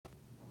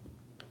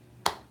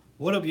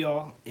What up,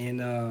 y'all? And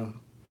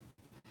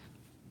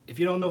if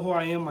you don't know who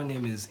I am, my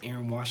name is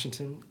Aaron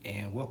Washington,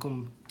 and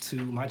welcome to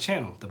my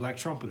channel, The Black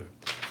Trumpeter.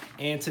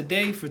 And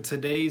today, for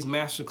today's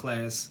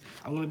masterclass,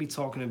 I'm going to be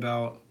talking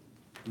about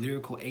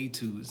lyrical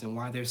etudes and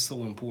why they're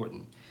so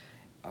important,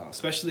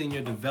 especially in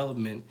your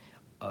development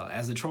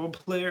as a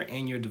trumpet player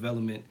and your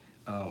development,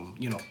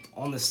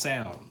 on the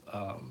sound.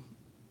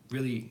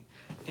 Really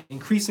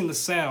increasing the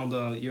sound,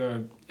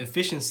 your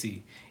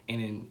efficiency,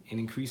 and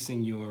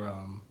increasing your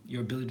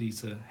ability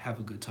to have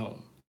a good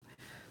tone.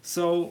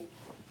 So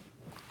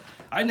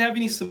I didn't have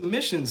any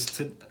submissions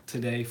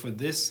today for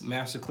this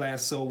masterclass.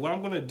 So what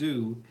I'm gonna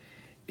do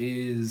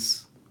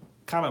is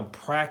kind of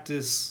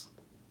practice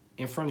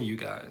in front of you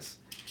guys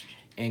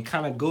and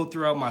kind of go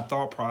throughout my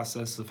thought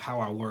process of how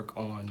I work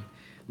on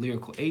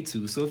lyrical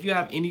etudes. So if you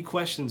have any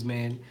questions,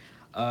 man,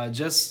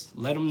 just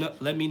let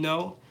me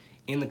know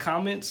in the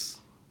comments,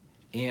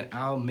 and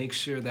I'll make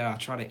sure that I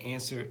try to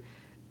answer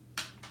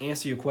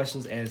your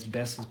questions as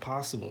best as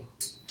possible.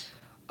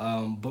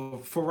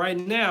 But for right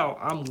now,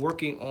 I'm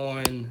working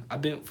on.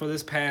 For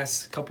this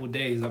past couple of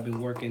days, I've been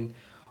working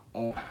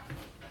on.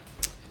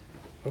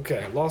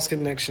 Okay, lost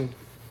connection.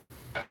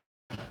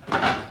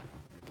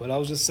 But I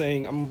was just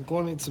saying, I'm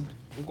going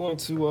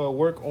to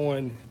work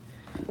on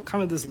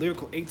kind of this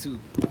lyrical etude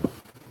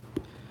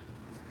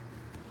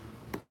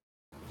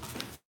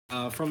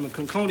from the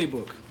Conconi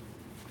book.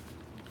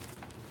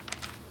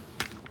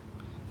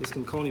 This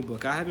Conconi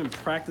book. I haven't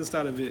practiced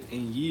out of it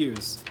in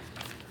years,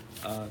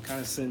 kind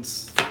of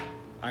since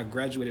I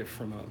graduated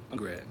from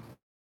undergrad.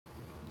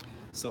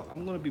 So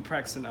I'm going to be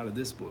practicing out of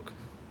this book.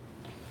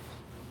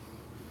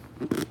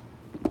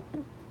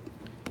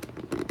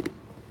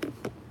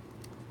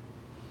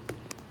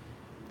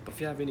 If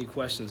you have any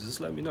questions,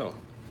 just let me know.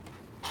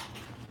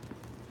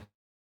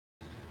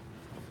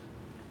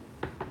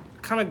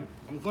 I'm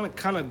going to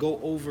kind of go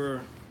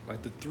over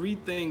like the three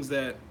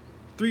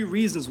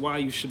reasons why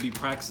you should be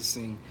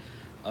practicing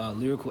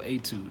lyrical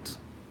etudes.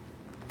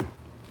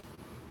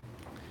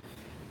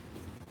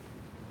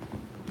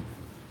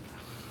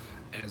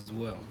 As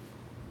well.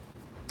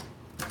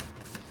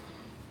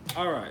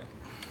 All right.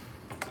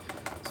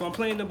 So I'm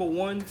playing number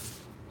 1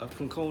 of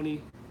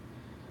Conconi.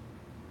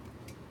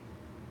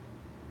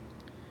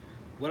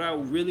 What I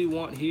really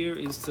want here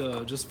is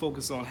to just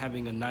focus on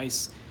having a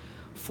nice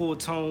full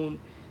tone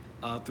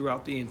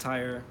throughout the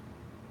entire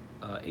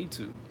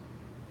etude.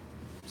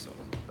 So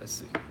let's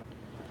see.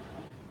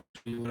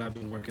 Show you what I've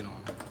been working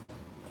on.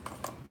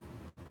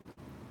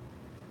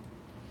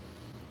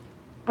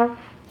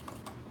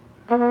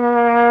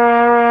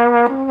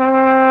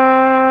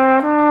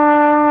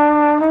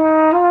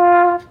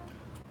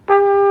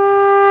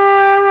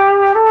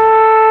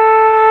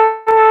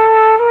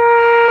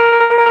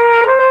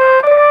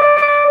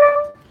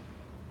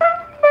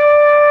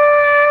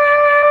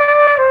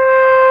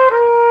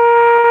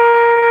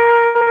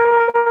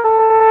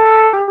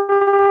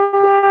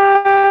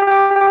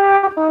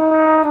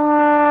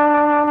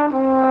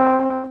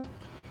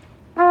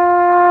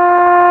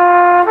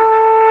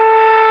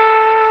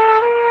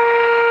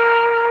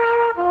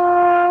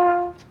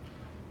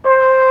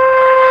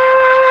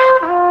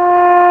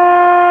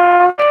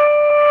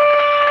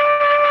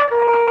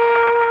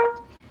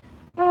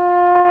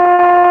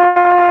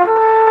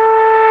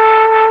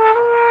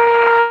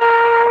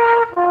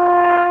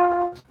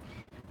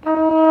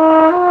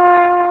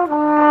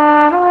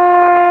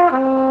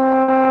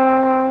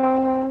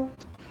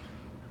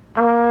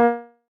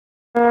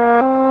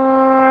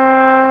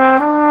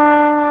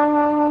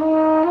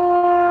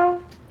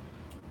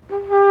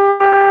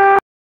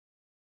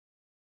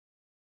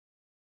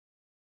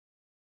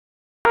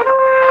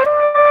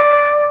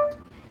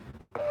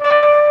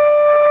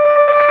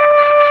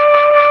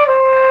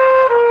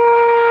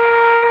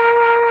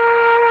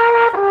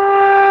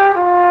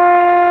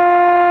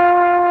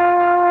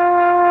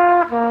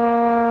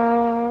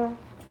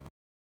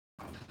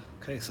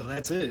 Okay, so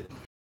that's it.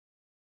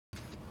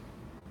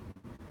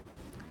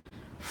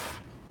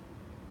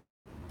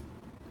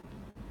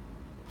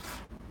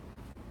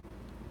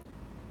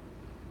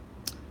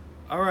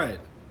 All right,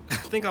 I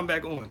think I'm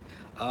back on.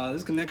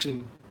 This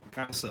connection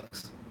kind of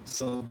sucks.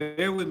 So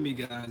bear with me,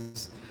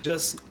 guys.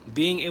 Just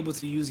being able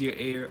to use your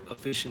air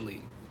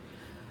efficiently.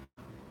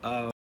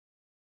 Uh,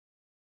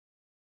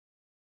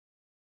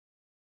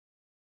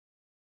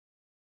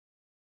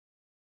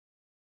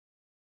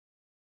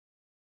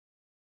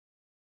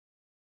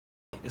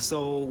 and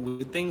so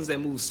with things that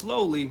move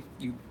slowly,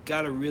 you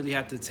gotta really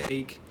have to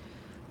take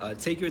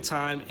your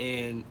time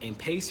and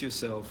pace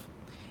yourself,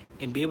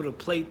 and be able to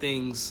play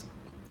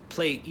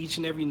each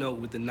and every note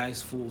with a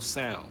nice full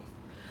sound.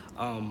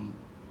 Um,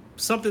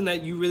 Something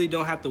that you really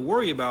don't have to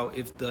worry about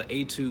if the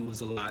etude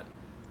was a lot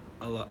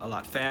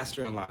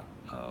faster and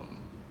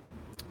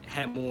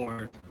had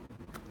more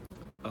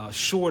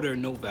shorter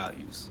note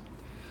values.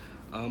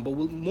 But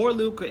with more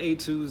lyrical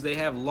etudes, they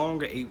have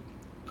longer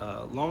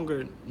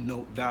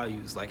note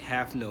values, like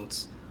half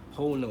notes,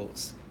 whole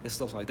notes, and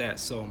stuff like that.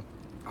 So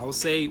I would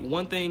say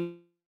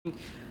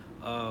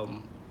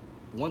um,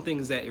 one thing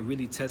is that it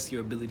really tests your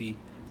ability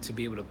to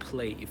be able to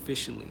play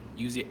efficiently,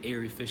 use your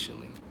air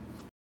efficiently.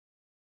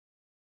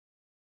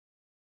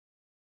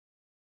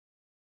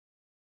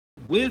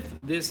 With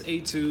this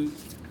etude,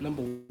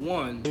 number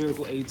one,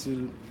 lyrical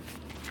etude,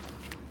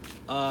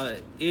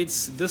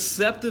 it's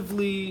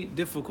deceptively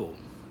difficult.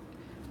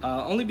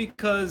 Only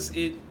because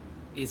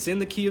it's in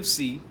the key of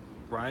C,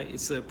 right?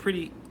 It's a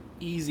pretty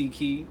easy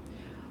key,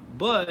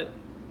 but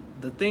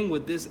the thing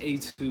with this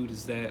etude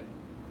is that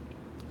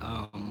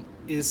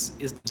is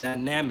the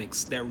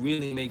dynamics that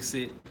really makes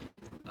it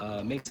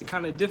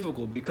kind of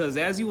difficult, because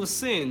as you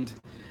ascend,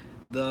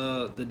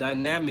 the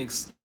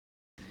dynamics,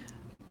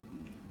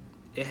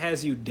 it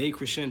has you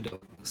decrescendo.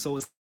 So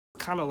it's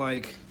kind of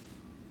like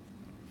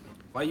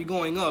while you're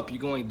going up, you're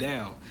going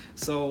down.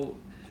 So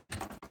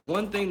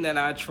one thing that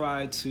I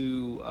try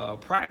to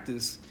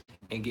practice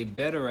and get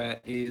better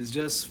at is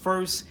just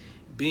first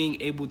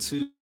being able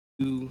to.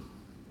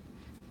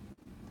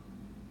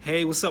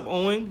 Hey, what's up,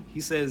 Owen?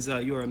 He says,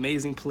 you're an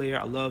amazing player.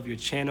 I love your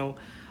channel.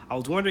 I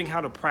was wondering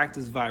how to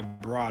practice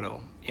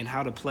vibrato and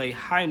how to play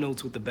high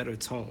notes with a better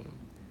tone.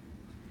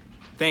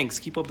 Thanks.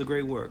 Keep up the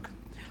great work.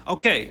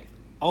 Okay,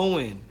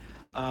 Owen,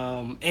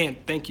 and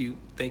thank you.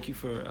 Thank you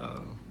for.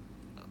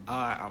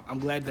 I'm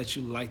glad that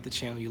you like the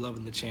channel. You're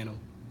loving the channel.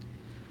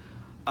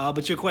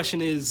 But your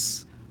question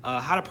is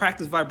how to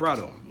practice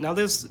vibrato. Now,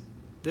 there's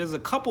a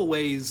couple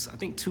ways. I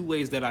think two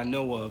ways that I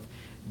know of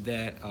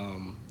that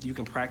you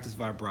can practice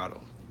vibrato.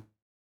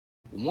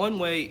 One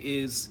way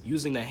is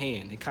using the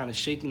hand and kind of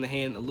shaking the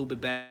hand a little bit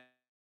back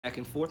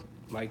and forth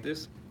like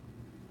this.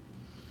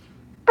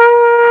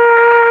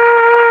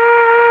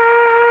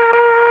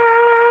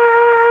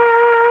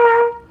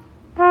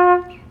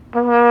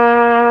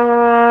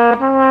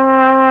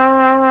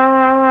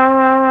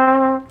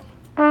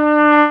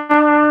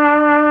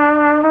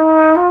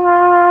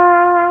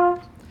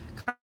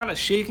 Kind of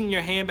shaking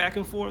your hand back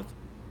and forth.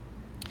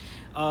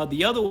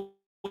 The other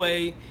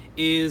way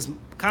is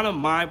kind of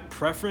my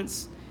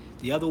preference.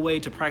 The other way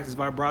to practice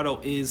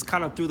vibrato is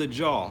kind of through the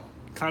jaw,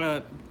 kind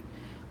of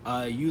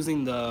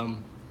using the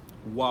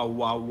wah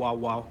wah wah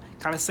wah,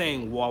 kind of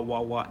saying wah wah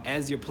wah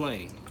as you're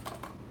playing.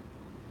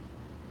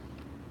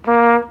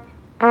 Wah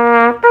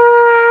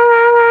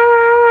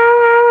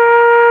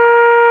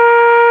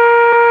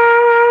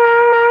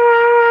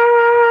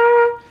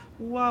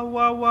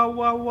wah wah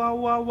wah wah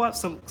wah wah.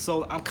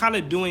 So I'm kind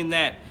of doing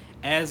that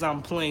as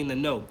I'm playing the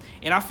note,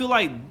 and I feel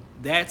like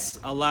that's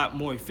a lot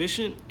more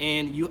efficient.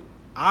 And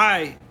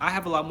I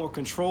have a lot more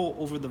control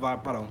over the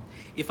vibrato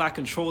if I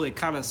control it,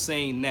 kind of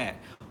saying that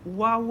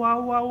wah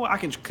wah wah wah. I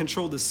can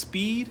control the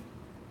speed.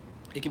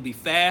 It can be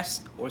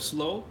fast or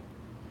slow.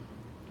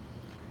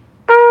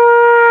 It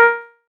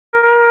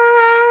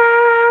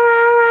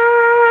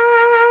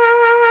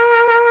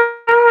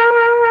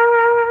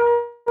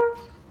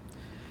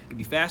can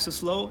be fast or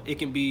slow. It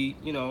can be,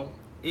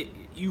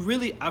 you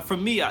really, for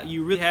me,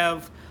 you really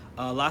have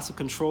lots of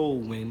control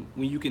when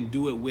you can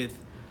do it with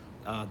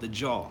the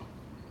jaw.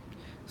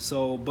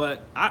 So,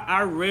 but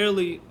I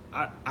rarely,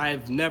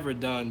 I've never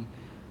done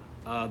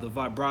the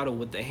vibrato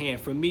with the hand.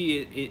 For me,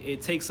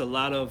 it takes a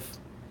lot of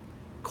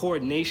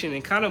coordination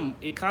and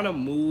it kind of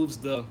moves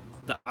the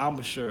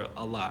embouchure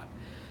a lot.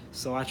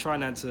 So I try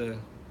not to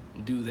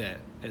do that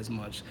as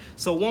much.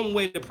 So one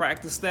way to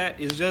practice that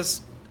is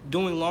just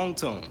doing long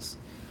tones.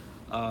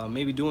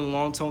 Maybe doing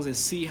long tones and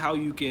see how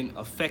you can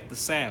affect the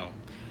sound.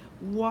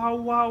 Wah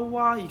wah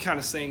wah. You kind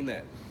of saying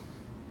that.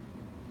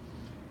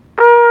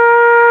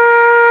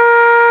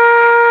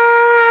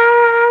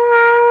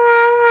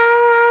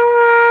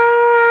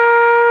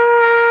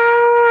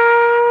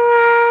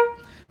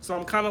 So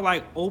I'm kind of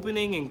like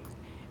opening and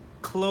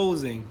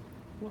closing,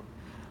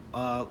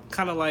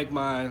 kind of like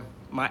my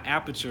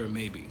aperture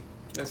maybe.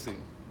 Let's see.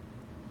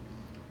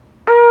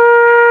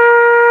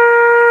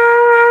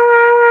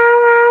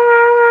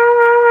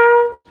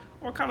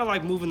 Or kind of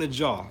like moving the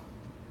jaw,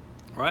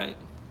 right?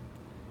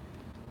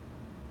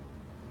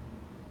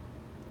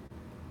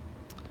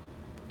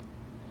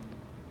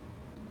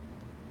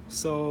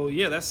 So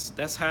yeah,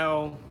 that's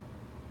how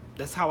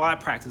I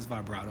practice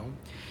vibrato.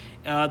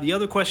 The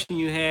other question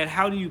you had: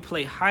 how do you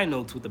play high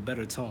notes with a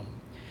better tone?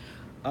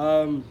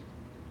 Um,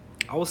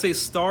 I would say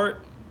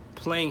start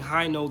playing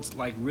high notes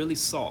like really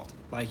soft.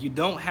 Like you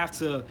don't have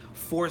to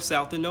force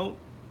out the note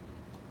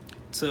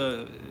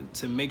to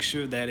to make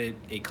sure that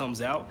it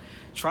comes out.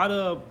 Try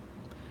to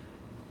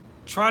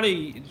try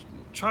to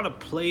try to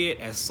play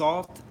it as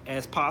soft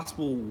as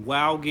possible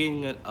while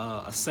getting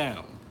a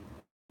sound.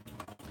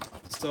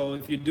 So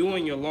if you're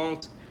doing your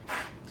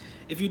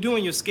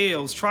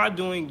scales, try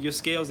doing your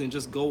scales and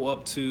just go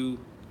up to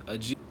a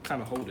G,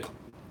 kind of hold it.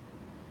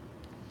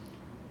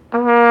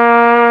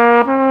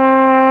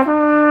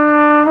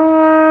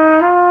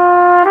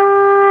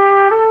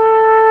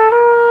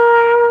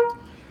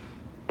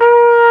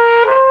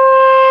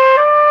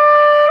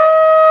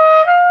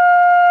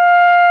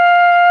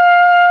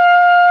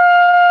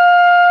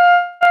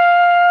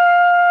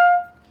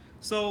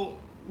 So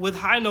with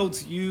high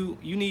notes, you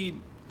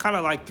need kind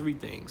of like three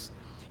things.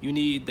 You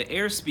need the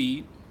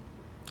airspeed.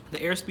 The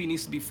airspeed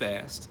needs to be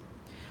fast.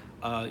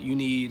 You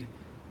need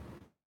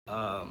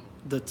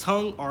the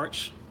tongue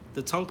arch,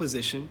 the tongue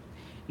position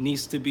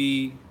needs to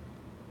be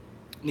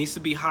needs to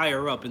be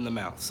higher up in the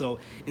mouth. So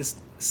in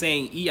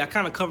saying E, I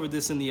kind of covered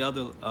this in the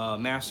other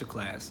master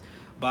class.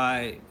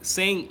 By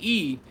saying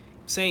E,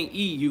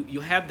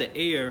 you have the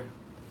air,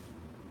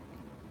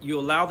 you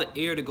allow the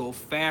air to go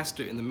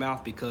faster in the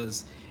mouth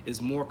because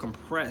it's more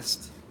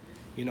compressed.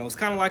 You know, it's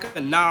kind of like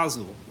a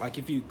nozzle. Like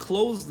if you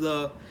put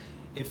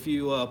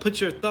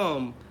your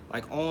thumb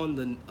like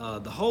on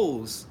the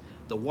hose,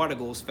 the water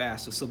goes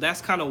faster. So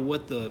that's kind of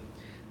what the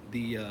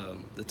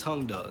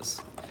tongue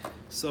does.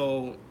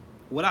 So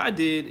what I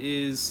did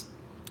is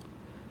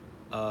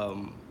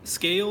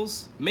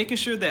scales, making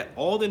sure that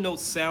all the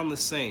notes sound the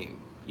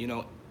same, you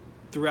know,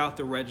 throughout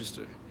the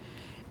register.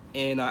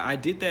 And I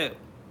did that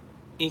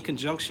in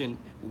conjunction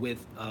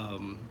with a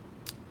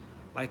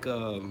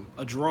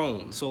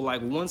drone. So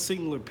like one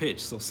singular pitch.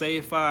 So say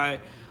if I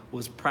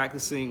was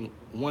practicing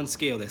one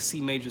scale, that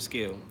C major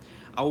scale,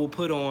 I will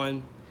put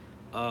on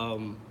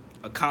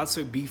a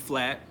concert B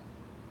flat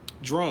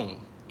drone,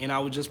 and I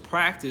would just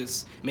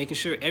practice making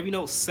sure every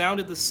note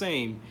sounded the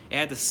same, it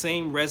had the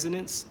same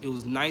resonance, it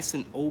was nice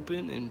and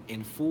open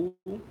and full.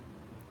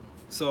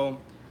 So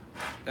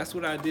that's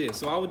what I did.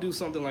 So I would do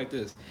something like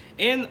this,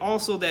 and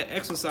also that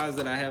exercise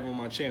that I have on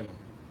my channel.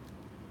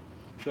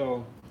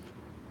 So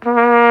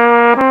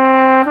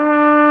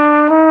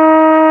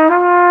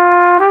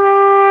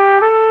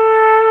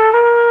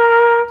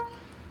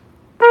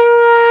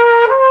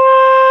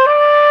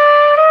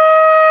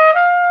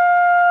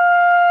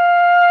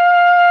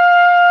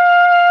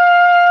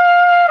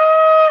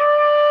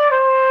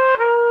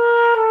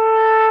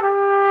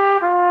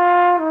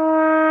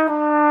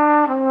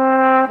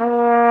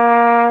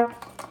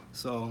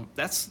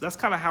that's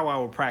kind of how I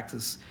would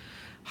practice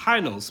high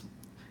notes.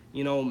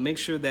 You know, make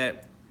sure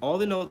that all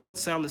the notes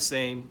sound the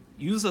same.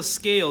 Use a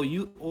scale,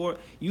 or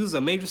use a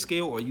major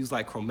scale, or use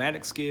like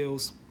chromatic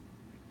scales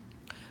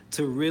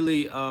to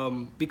really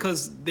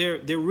because they're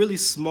really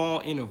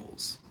small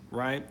intervals,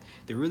 right?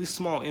 They're really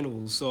small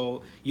intervals,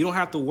 so you don't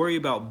have to worry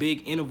about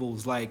big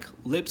intervals like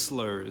lip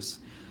slurs.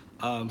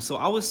 So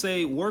I would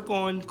say work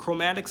on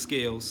chromatic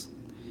scales,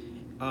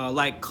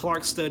 like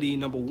Clark Study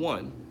number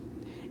 1,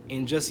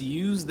 and just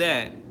use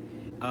that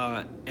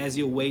as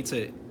your way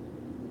to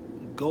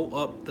go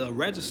up the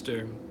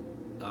register,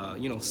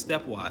 you know,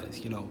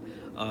 stepwise, you know,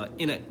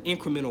 in an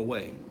incremental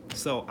way.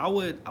 So I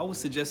would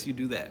suggest you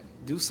do that.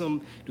 Do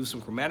some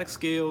chromatic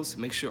scales.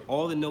 Make sure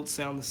all the notes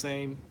sound the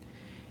same,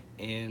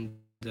 and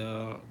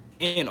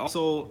and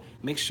also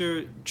make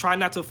sure try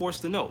not to force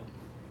the note.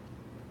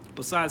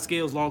 Besides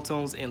scales, long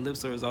tones, and lip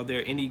slurs, are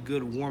there any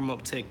good warm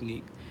up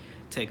techniques?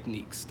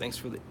 Thanks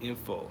for the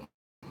info.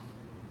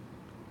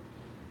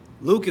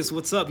 Lucas,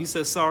 what's up? He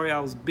says sorry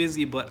I was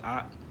busy, but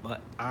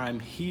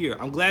I'm here.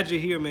 I'm glad you're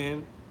here,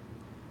 man.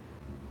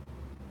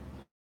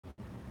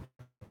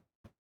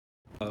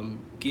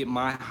 Get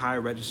my high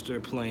register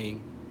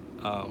playing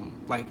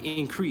like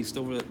increased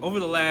over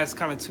the last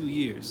kind of 2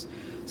 years.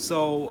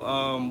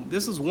 So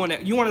this is one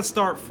that you want to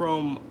start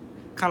from,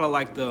 kind of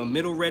like the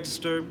middle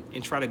register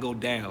and try to go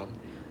down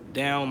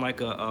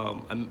like a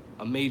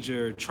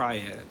major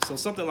triad. So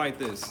something like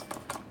this.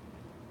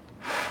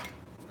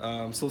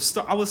 I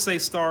would say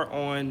start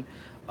on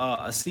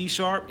a C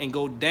sharp and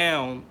go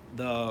down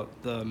the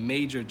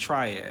major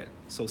triad.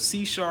 So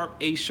C sharp,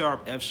 A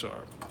sharp, F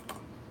sharp.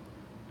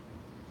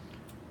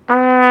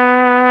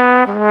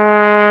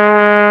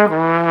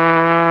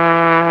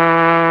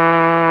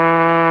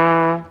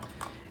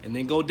 And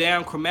then go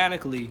down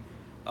chromatically,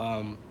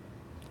 um,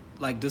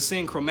 like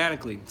descend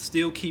chromatically,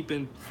 still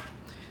keeping.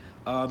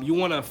 You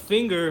want to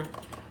finger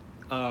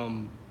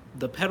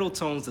the pedal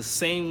tones the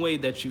same way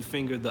that you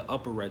finger the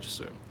upper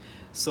register.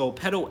 So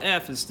pedal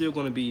F is still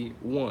going to be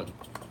 1.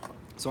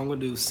 So I'm going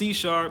to do C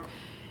sharp,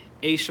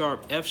 A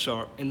sharp, F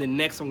sharp, and then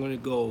next I'm going to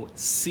go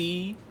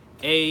C,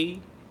 A,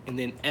 and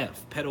then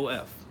F, pedal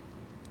F.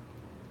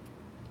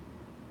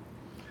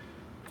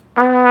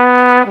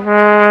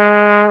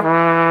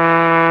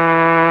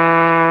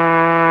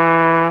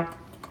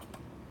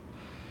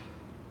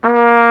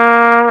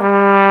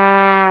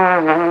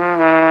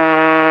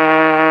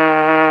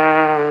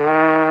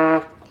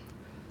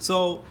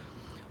 So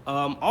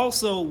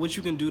also what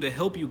you can do to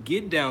help you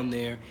get down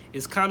there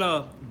is kind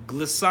of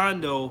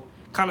glissando,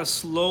 kind of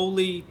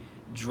slowly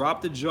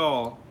drop the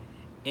jaw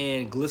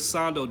and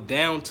glissando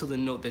down to the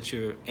note that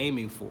you're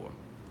aiming for.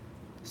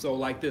 So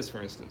like this,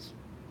 for instance.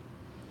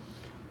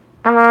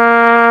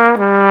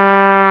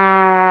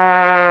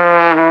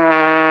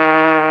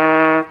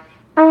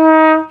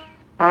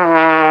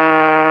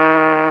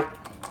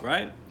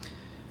 Right?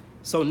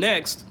 So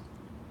next,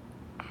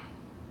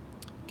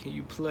 can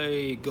you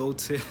play Go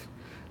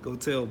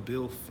Tell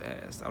Bill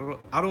Fast?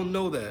 I don't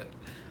know that.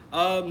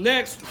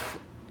 Next,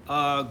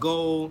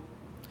 go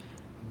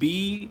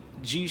B,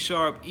 G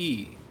sharp,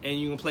 E, and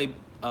you can play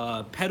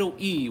pedal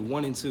E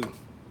 1 and 2.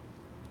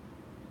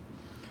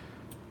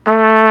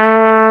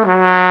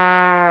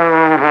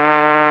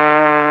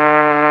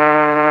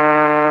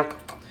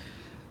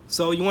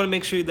 So you want to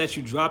make sure that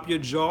you drop your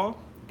jaw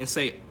and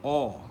say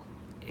all,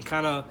 and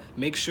kind of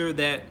make sure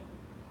that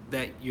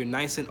you're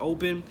nice and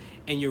open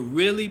and you're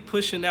really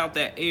pushing out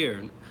that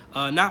air,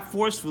 not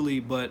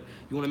forcefully, but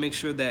you want to make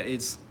sure that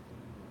it's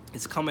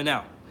coming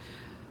out.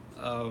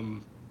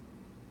 Um,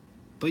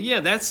 but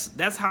yeah,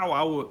 that's how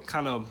I would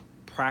kind of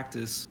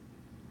practice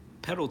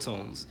pedal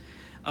tones,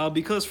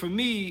 because for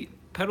me,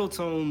 pedal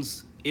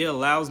tones, it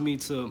allows me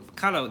to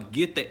kind of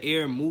get the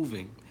air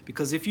moving.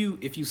 Because if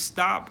you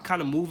stop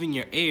kind of moving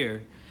your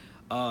air,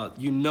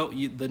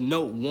 the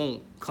note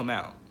won't come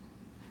out.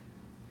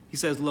 He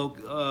says,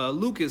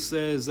 Lucas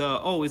says,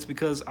 oh, it's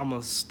because I'm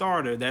a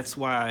starter. That's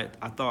why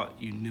I thought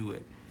you knew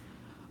it.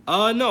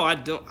 No, I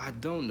don't. I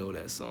don't know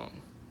that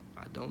song.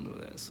 I don't know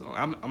that song.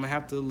 I'm gonna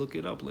have to look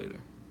it up later.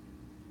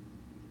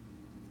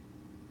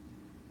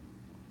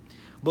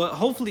 But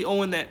hopefully,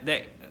 Owen,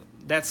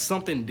 that's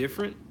something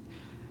different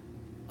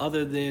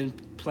other than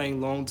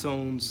playing long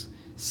tones,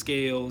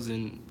 scales,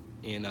 and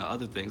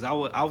other things. I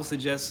would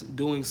suggest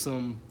doing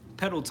some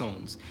pedal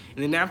tones,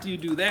 and then after you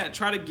do that,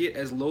 try to get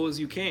as low as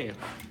you can.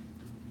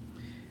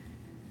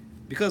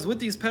 Because with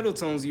these pedal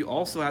tones, you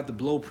also have to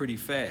blow pretty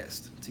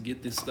fast to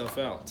get this stuff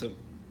out,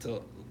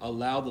 to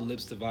allow the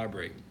lips to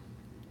vibrate.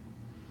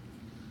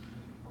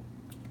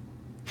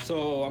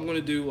 So I'm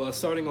gonna do,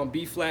 starting on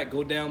B flat,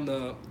 go down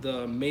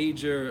the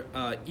major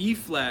E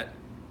flat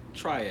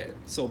triad.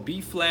 So B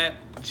flat,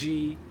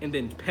 G, and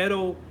then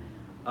pedal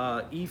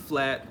E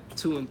flat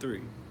 2 and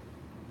 3.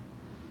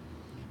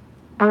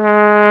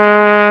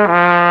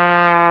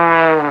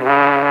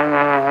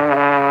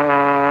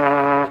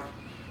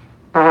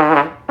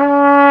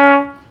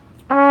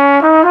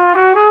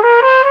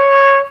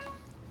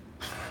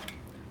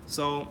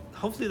 So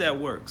hopefully that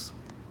works.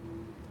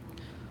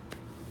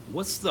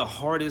 What's the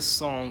hardest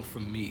song for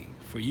me?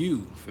 For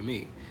you, for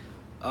me?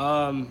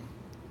 Um,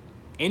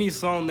 any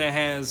song that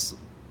has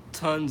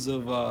tons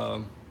of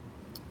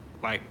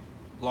like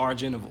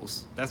large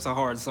intervals. That's a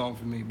hard song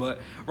for me.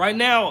 But right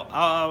now,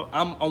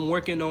 I'm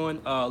working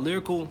on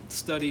lyrical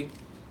study.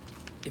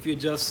 If you're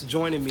just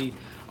joining me,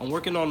 I'm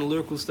working on a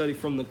lyrical study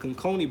from the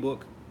Conconi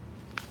book,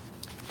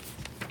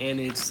 and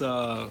it's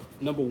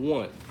number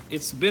 1.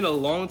 It's been a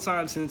long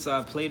time since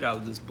I played out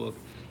of this book,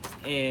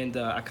 and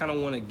I kind of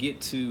want to get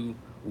to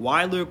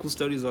why lyrical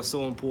studies are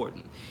so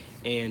important.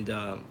 And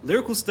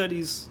lyrical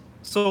studies,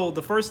 so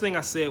the first thing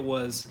I said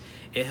was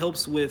it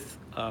helps with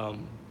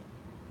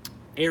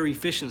air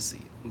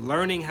efficiency,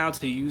 learning how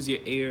to use your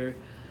air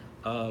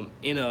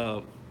in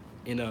a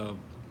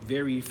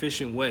very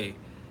efficient way,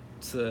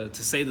 to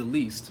say the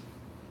least.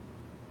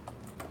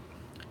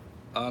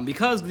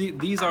 Because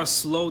these are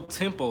slow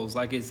tempos,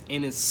 like it's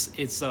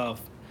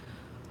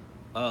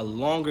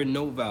longer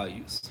note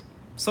values.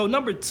 So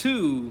number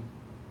 2,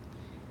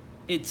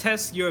 it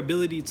tests your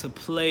ability to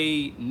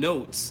play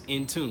notes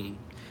in tune.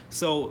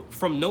 So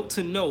from note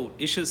to note,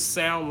 it should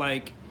sound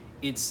like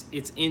it's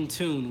in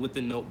tune with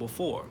the note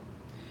before.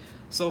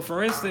 So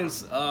for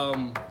instance,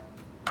 I'll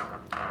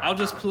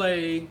just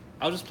play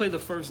the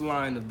first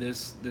line of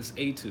this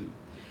etude,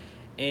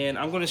 and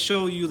I'm going to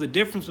show you the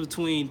difference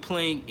between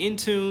playing in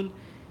tune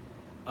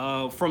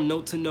from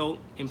note to note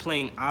and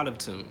playing out of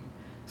tune.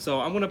 So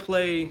I'm going to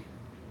play.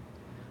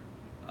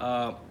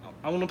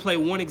 I want to play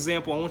one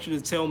example. I want you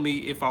to tell me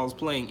if I was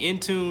playing in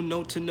tune,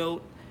 note to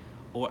note,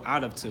 or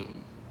out of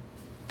tune.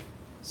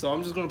 So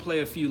I'm just going to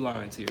play a few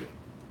lines here.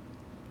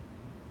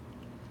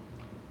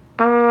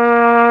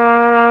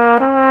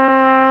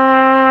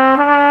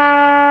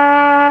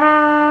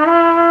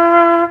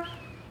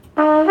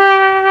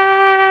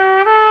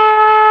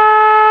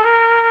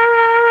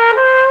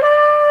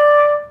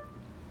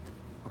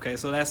 Okay,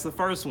 so that's the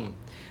first one.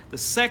 The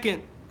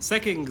second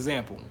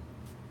example.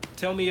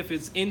 Tell me if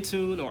it's in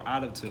tune or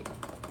out of tune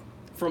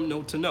from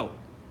note to note.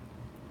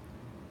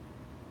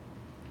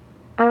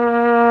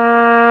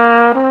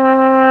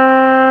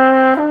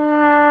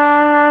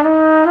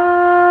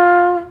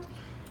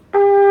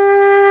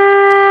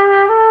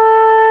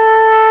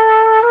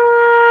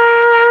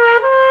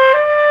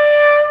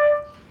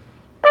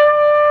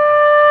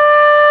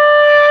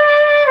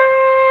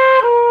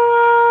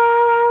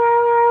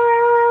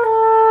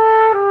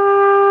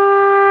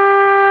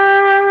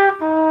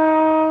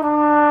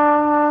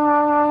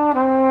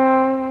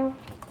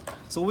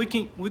 So what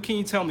can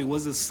you tell me?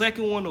 Was the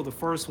second one or the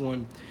first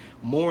one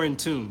more in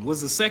tune?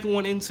 Was the second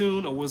one in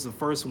tune or was the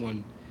first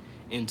one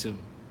in tune?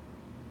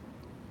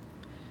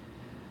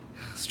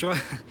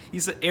 He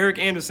said, Eric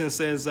Anderson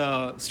says,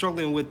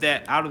 struggling with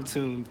that out of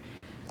tune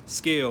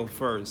scale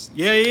first.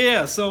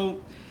 Yeah.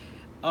 So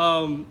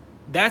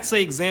that's an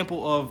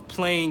example of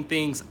playing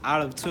things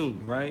out of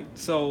tune, right?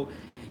 So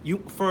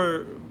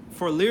for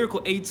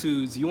lyrical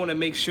etudes, you want to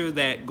make sure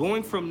that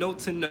going from note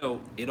to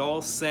note, it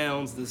all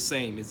sounds the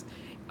same. It's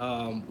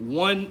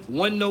one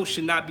note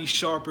should not be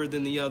sharper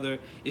than the other.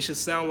 It should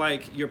sound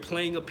like you're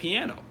playing a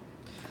piano,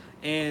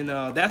 and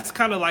that's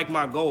kind of like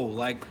my goal.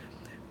 Like,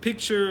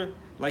 picture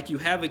like you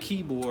have a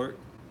keyboard,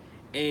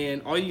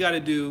 and all you got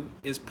to do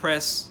is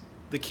press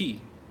the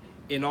key,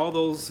 and all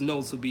those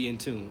notes will be in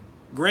tune.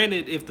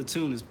 Granted, if the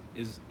tune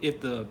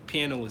if the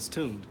piano is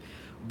tuned.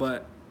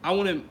 But I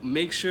want to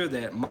make sure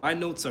that my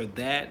notes are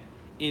that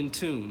in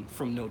tune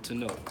from note to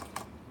note.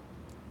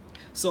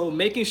 So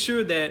making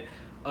sure that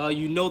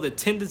you know the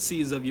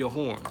tendencies of your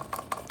horn.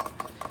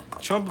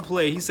 Trumpet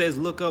player, he says,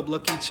 look up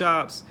Lucky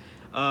Chops.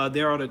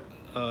 There are the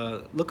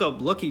look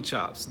up Lucky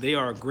Chops. They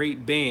are a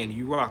great band.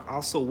 You rock.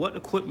 Also, what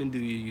equipment do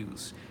you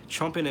use?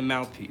 Trumpet and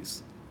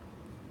mouthpiece.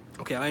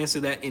 Okay, I'll answer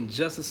that in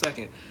just a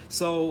second.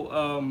 So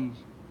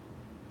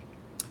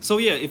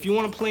yeah, if you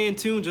want to play in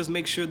tune, just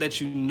make sure that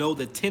you know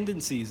the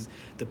tendencies,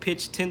 the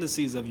pitch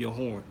tendencies of your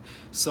horn.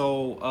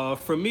 So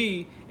for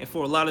me, and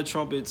for a lot of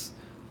trumpets,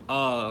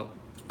 uh,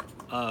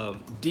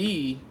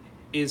 D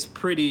is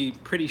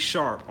pretty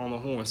sharp on the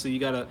horn. So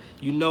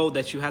you know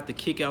that you have to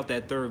kick out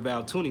that third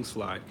valve tuning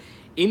slide.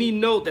 Any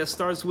note that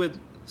starts with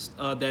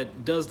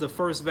that does the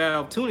first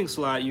valve tuning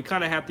slide, you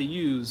kind of have to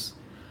use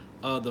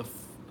the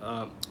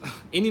uh,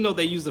 any note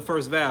that use the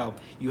first valve,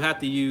 you have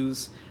to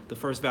use the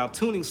first valve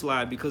tuning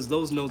slide because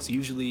those notes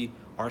usually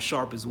are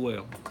sharp as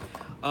well.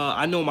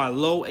 I know my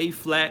low A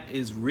flat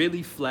is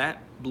really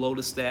flat below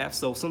the staff,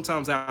 so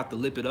sometimes I have to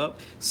lip it up.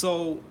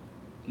 So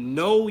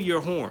know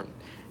your horn.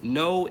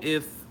 Know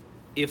if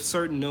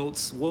certain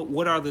notes,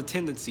 what are the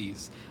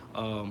tendencies?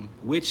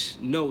 Which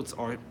notes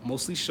are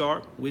mostly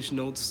sharp, which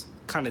notes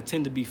kind of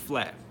tend to be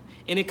flat.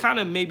 And it kind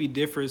of maybe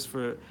differs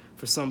for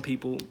some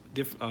people,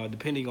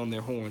 depending on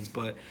their horns.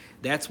 But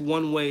that's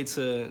one way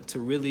to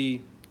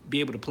really be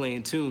able to play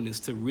in tune is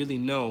to really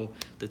know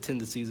the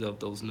tendencies of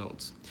those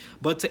notes.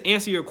 But to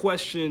answer your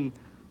question,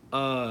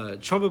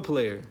 trumpet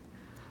player,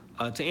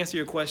 to answer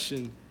your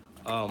question,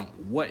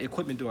 what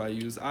equipment do I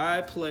use?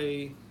 I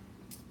play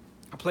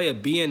a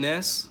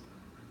BNS.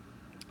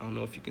 I don't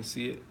know if you can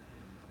see it.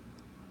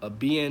 A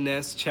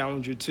BNS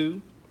Challenger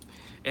 2.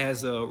 It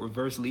has a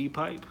reverse lead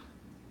pipe,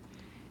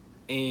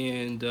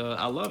 and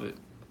I love it.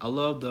 I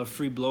love the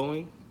free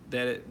blowing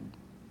that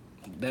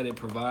it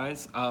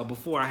provides.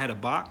 Before I had a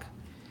Bach.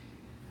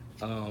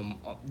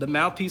 The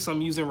mouthpiece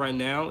I'm using right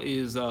now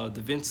is the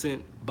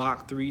Vincent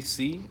Bach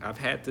 3C. I've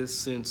had this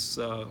since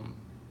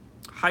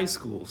high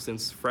school,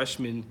 since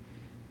freshman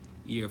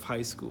year of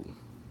high school.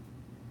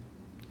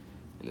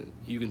 And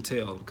you can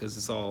tell because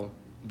it's all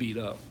beat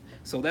up.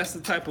 So that's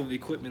the type of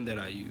equipment that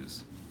I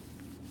use.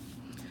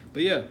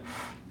 But yeah,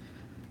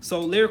 so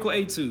lyrical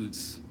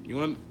etudes.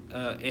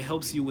 It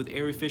helps you with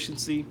air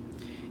efficiency.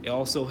 It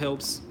also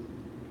helps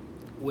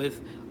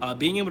with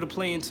being able to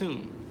play in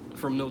tune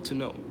from note to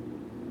note.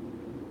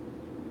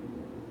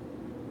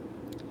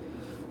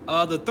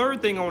 The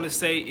third thing I want to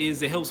say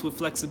is it helps with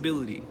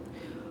flexibility,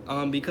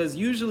 because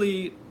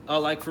usually,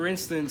 like for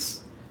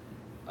instance,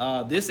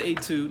 this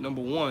etude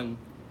number one,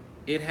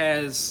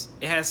 it's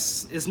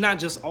not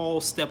just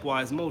all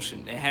stepwise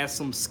motion. It has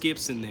some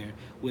skips in there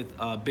with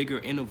bigger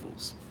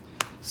intervals,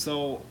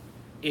 so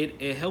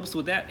it helps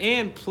with that.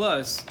 And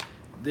plus,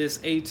 this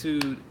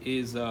etude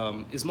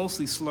is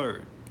mostly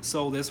slurred,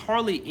 so there's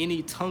hardly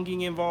any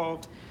tonguing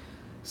involved.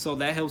 So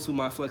that helps with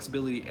my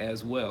flexibility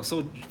as well.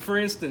 So for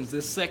instance,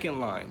 this second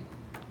line,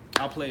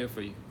 I'll play it for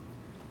you.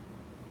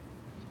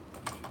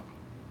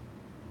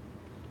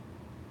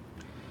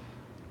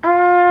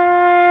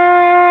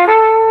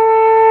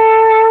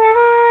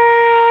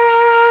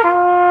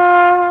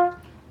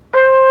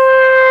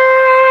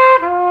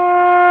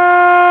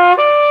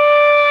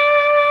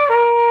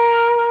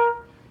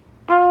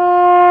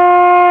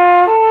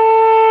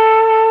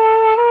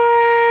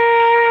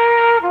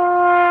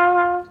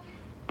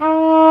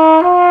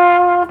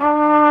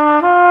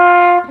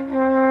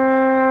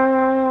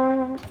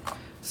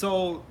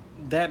 So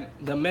that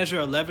the measure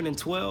 11 and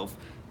 12,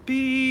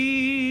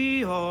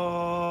 B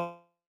R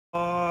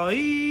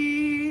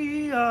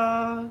E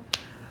R.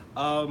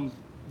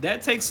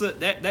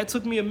 That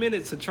took me a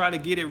minute to try to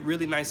get it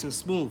really nice and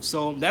smooth.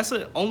 So that's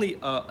only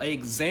a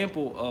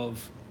example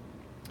of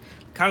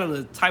kind of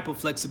the type of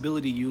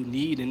flexibility you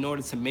need in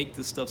order to make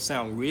this stuff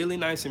sound really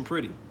nice and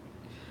pretty,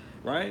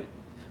 right?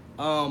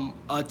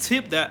 A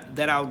tip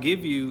that I'll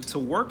give you to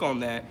work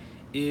on that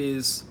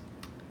is,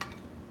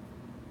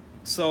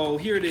 so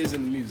here it is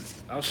in the music.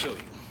 I'll show you.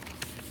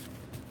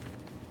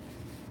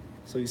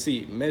 So you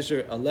see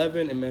measure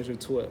 11 and measure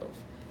 12.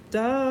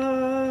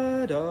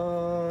 Da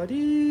da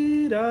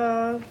dee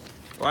da.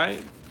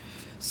 Right?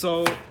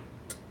 So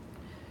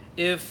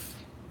if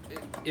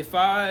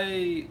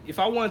I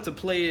wanted to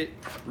play it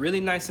really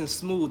nice and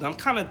smooth, I'm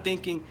kind of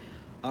thinking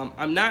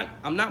I'm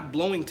not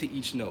blowing to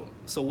each note.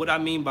 So what I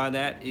mean by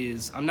that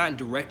is I'm not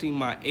directing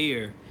my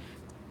air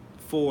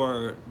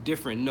for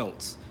different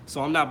notes.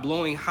 So I'm not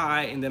blowing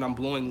high and then I'm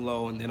blowing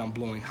low and then I'm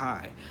blowing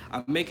high.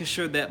 I'm making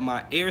sure that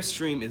my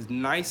airstream is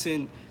nice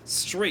and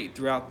straight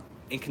throughout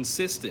and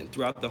consistent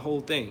throughout the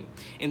whole thing.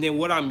 And then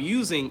what I'm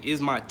using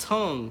is my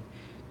tongue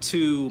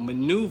to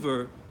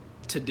maneuver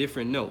to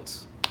different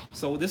notes.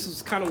 So this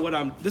is what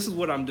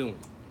I'm doing.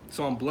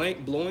 So I'm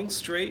blowing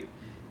straight,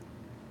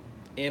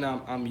 and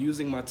I'm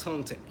using my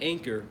tongue to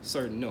anchor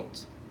certain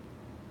notes.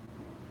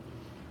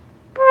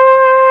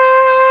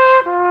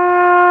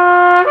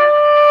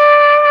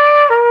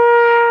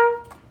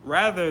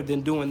 Rather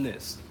than doing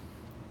this.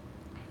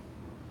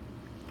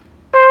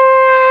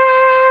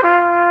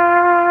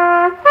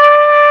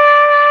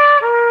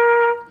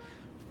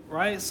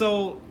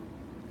 so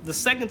the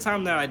second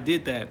time that I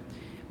did that,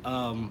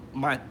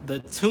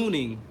 the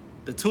tuning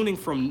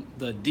from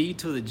the D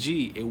to the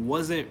G, it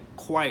wasn't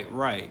quite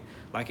right.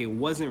 Like it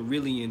wasn't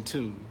really in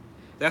tune.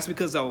 That's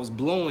because I was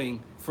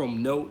blowing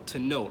from note to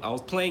note. I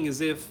was playing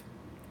as if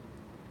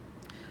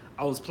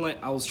I was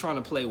trying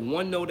to play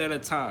one note at a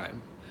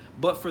time.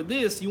 But for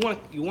this, you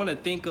want to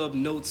think of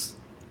notes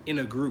in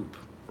a group,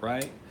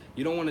 right?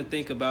 You don't want to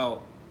think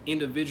about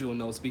individual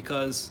notes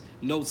because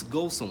notes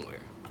go somewhere.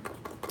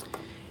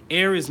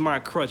 Air is my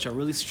crutch. I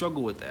really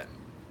struggle with that.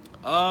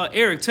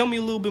 Eric, tell me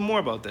a little bit more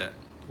about that.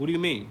 What do you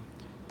mean?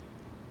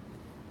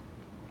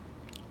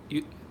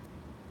 You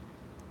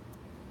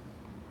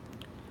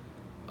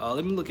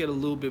Let me look at a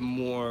little bit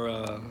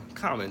more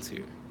comments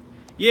here.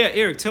 Yeah,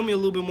 Eric, tell me a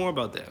little bit more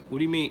about that. What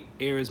do you mean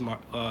air is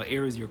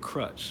your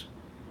crutch?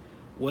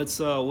 What's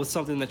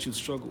something that you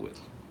struggle with?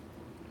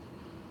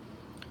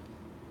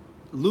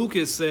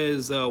 Lucas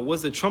says,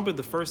 was the trumpet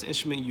the first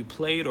instrument you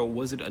played, or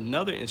was it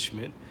another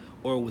instrument,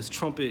 or was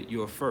trumpet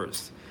your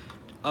first?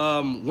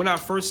 When I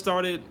first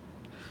got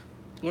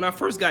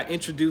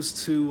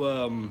introduced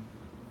to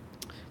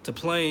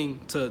playing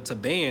to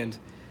band,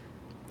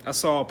 I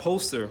saw a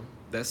poster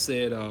that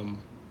said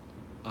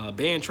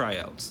band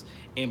tryouts,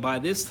 and by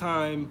this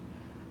time,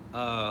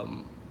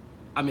 I'm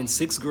in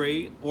sixth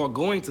grade or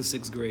going to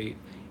sixth grade,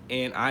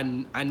 and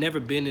I never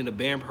been in a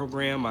band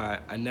program.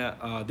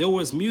 There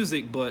was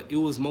music, but it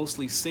was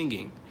mostly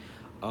singing.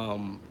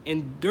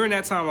 And during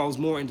that time, I was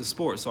more into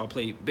sports, so I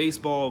played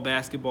baseball,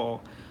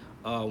 basketball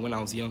when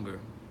I was younger.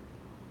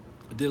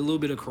 I did a little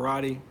bit of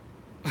karate.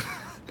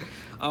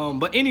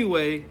 But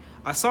anyway,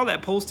 I saw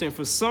that poster, and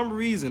for some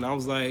reason, I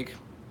was like,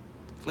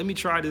 let me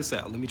try this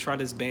out. Let me try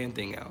this band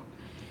thing out.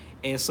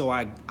 And so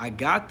I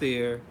got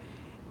there,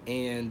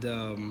 and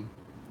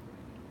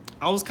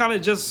I was kind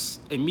of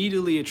just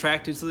immediately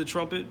attracted to the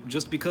trumpet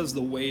just because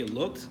the way it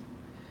looked.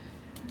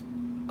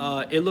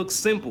 It looked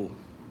simple,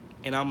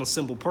 and I'm a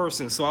simple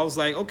person. So I was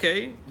like,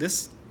 okay,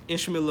 this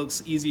instrument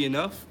looks easy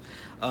enough.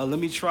 Let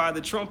me try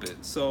the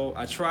trumpet. So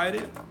I tried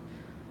it,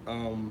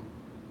 and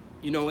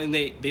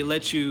they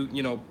let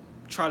you,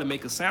 try to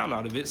make a sound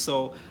out of it.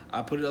 So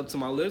I put it up to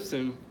my lips,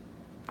 and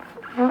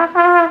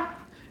I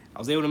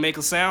was able to make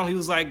a sound. He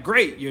was like,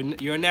 great,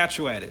 you're a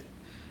natural at it.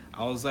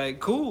 I was like,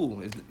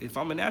 cool. If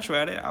I'm a natural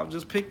at it, I'll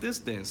just pick this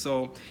then.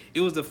 So it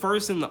was the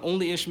first and the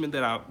only instrument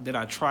that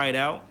I tried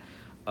out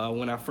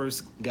when I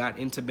first got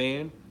into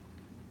band,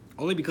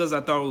 only because I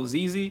thought it was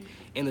easy.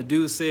 And the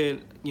dude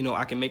said,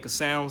 I can make a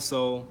sound,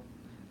 so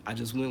I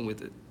just went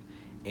with it.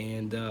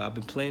 And I've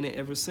been playing it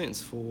ever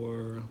since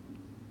for,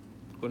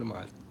 what am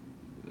I,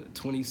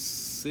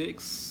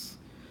 26?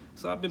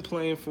 So I've been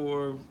playing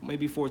for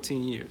maybe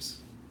 14 years.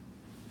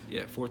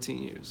 Yeah,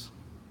 14 years.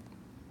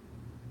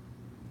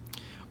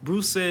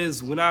 Bruce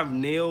says, when I've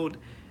nailed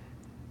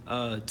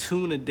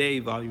Tune a Day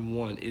Volume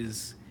 1,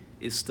 is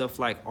stuff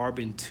like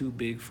Arbin too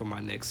big for my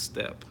next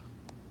step?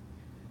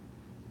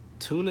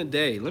 Tune a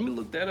Day. Let me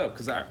look that up,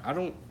 because I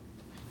don't...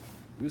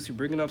 Bruce, you're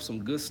bringing up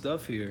some good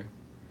stuff here.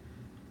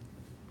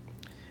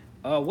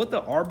 What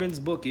the Arbin's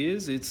book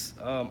is, it's...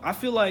 I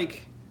feel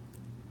like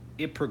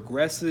it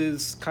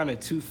progresses kind of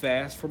too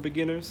fast for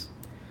beginners.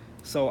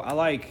 So I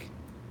like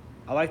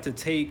to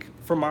take,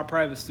 for my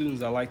private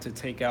students, I like to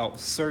take out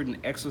certain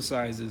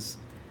exercises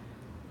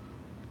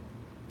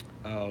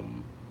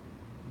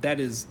that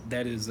is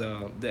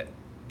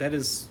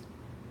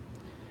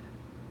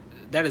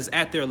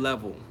at their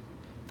level,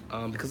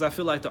 because I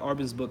feel like the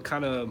Arbin's book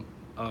kind of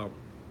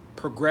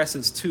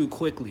progresses too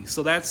quickly.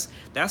 So that's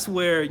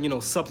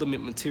where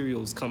supplement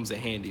materials comes in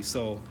handy.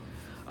 So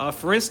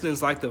for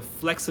instance, like the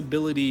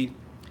flexibility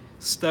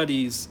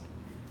studies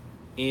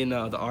in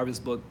the Arbin's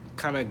book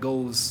kind of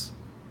goes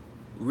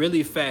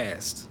really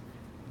fast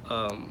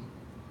in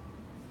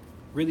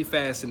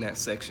that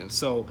section.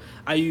 So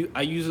I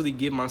usually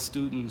give my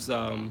students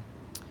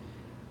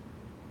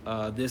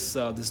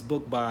this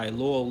book by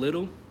Lowell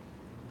Little,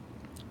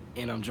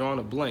 and I'm drawing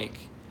a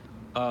blank.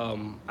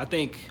 I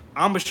think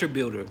Embouchure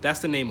Builder, that's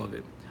the name of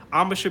it.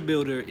 Embouchure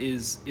Builder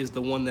is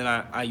the one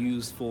that I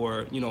use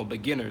for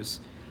beginners,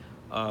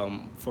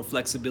 for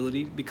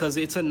flexibility, because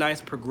it's a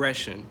nice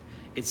progression.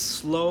 It's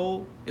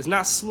slow. It's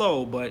not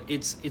slow, but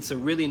it's a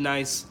really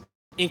nice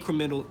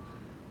incremental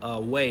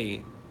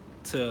way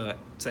to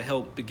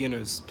help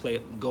beginners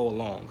go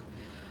along.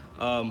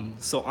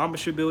 So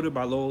Embouchure Builder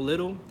by Lowell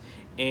Little,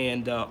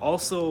 and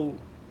also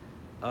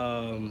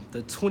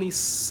the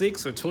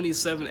 26 or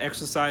 27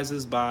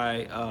 exercises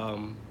by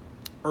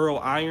Earl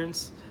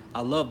Irons. I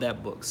love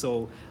that book.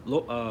 So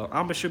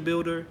Embouchure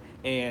Builder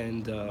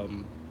and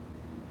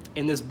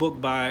in this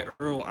book by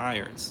Earl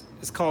Irons.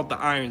 It's called the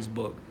Irons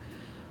book.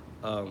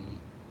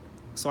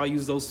 So I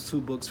use those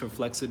two books for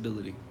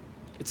flexibility.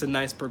 It's a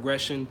nice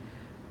progression.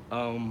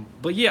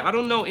 But yeah, I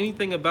don't know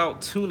anything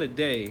about Tune a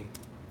Day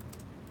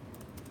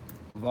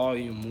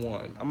Volume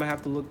 1. I'm gonna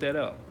have to look that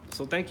up.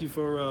 So thank you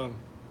for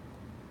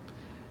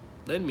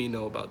letting me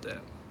know about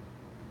that.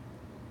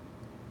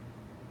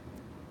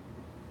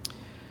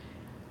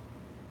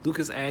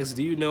 Lucas asks,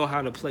 do you know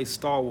how to play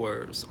Star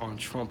Wars on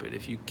trumpet?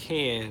 If you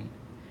can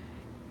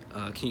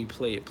you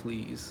play it,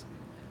 please?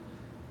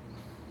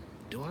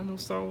 Do I know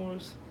Star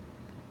Wars?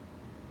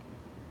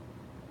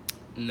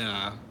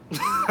 Nah,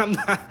 I'm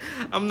not.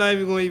 I'm not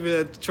even going to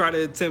even try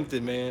to attempt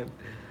it, man.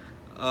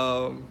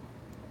 Um,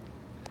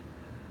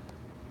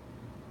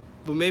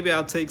 but maybe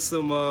I'll take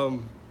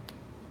some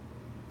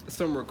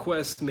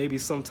requests maybe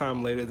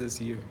sometime later this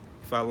year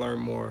if I learn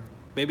more.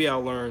 Maybe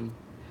I'll learn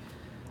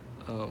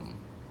um,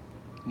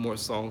 more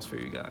songs for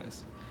you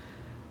guys.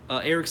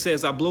 Eric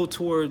says I blow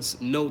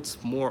towards notes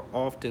more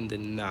often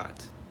than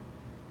not.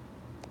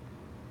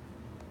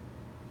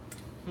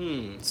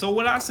 So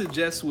what I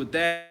suggest with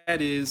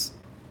that is,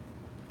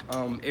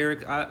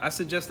 Eric, I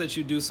suggest that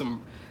you do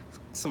some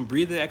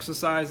breathing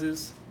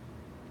exercises,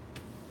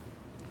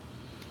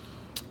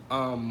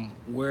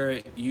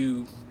 where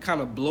you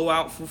kind of blow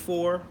out for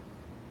 4.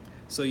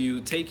 So you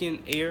take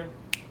in air.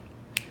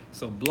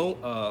 So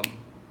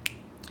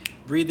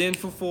breathe in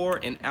for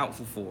 4 and out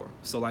for 4.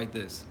 So like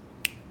this.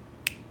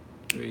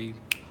 3.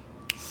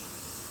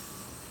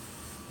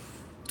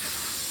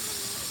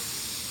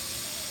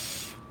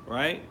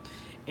 Right?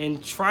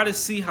 And try to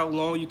see how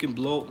long you can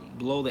blow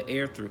the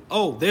air through.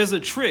 Oh, there's a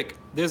trick.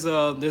 There's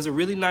a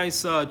really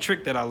nice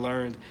trick that I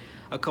learned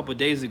a couple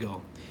days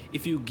ago.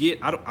 If you get,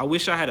 I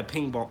wish I had a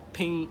ping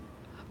pong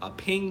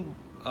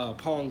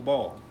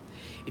ball.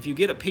 If you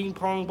get a ping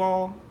pong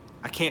ball,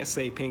 I can't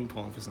say ping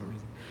pong for some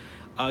reason.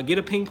 Get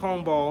a ping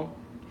pong ball,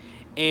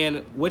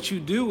 and what you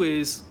do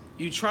is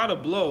you try to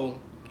blow.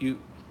 You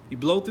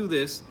blow through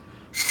this,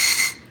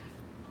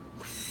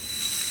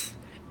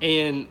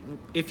 and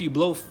if you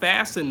blow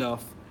fast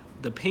enough,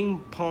 the ping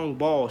pong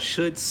ball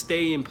should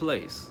stay in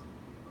place.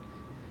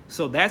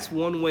 So that's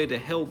one way to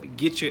help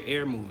get your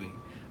air moving,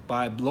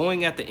 by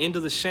blowing at the end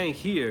of the shank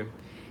here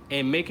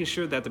and making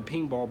sure that the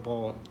ping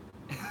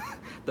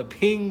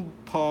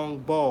pong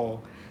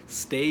ball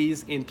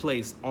stays in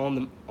place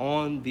on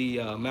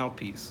the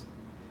mouthpiece.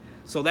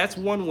 So that's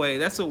one way.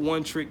 That's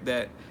one trick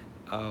that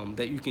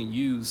you can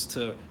use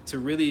to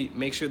really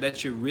make sure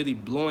that you're really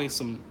blowing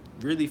some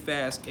really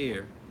fast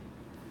air.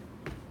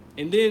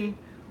 And then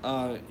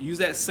use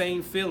that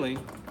same feeling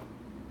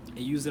and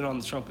use it on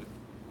the trumpet.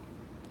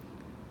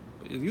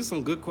 These are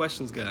some good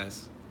questions,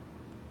 guys.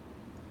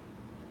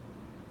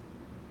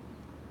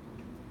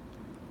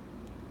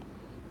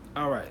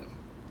 All right.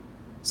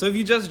 So if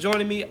you just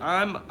joining me,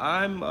 I'm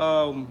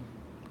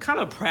kind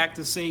of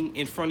practicing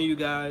in front of you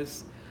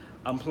guys.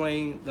 I'm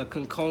playing the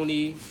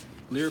Conconi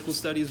Lyrical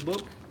Studies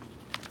book,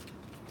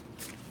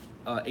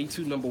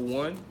 Etude number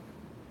 1,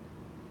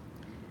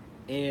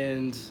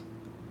 and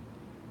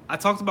I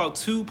talked about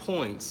 2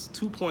 points.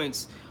 2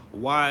 points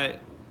why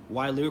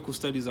lyrical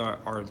studies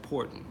are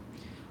important.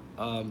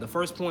 The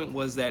first point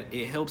was that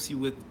it helps you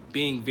with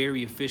being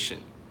very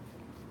efficient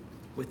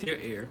with your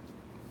air.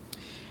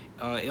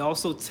 It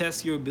also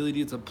tests your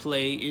ability to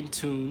play in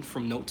tune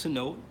from note to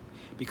note,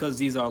 because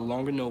these are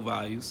longer note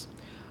values.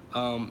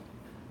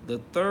 The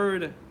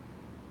third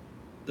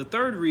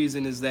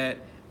reason is that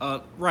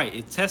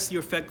it tests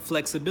your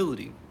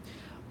flexibility.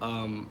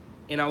 And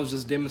I was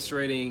just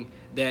demonstrating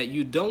that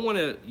you don't want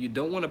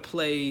to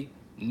play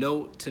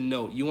note to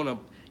note. You want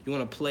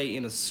to play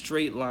in a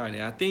straight line.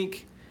 And I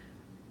think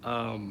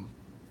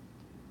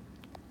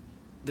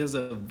there's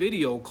a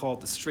video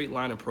called the straight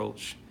line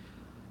approach.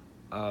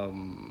 I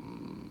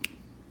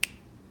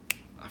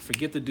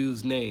forget the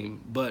dude's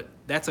name, but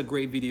that's a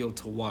great video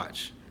to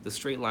watch, the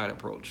straight line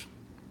approach.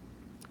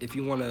 If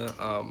you want to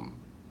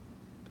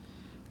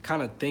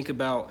kind of think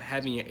about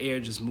having your air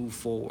just move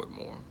forward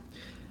more.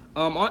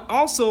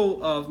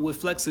 Also, with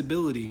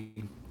flexibility,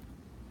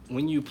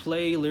 when you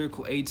play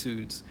lyrical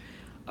etudes,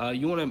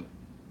 you want to.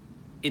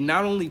 It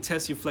not only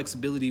tests your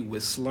flexibility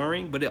with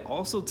slurring, but it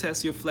also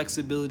tests your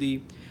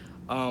flexibility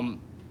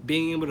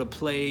being able to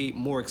play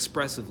more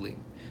expressively.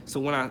 So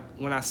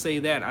when I say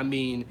that, I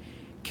mean,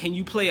 can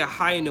you play a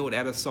high note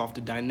at a softer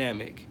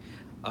dynamic?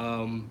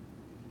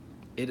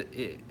 It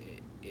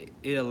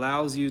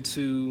allows you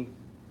to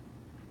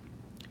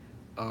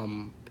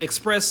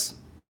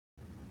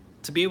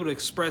be able to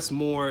express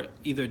more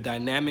either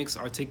dynamics,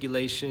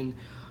 articulation,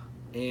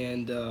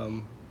 and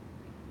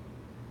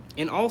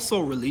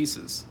also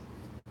releases,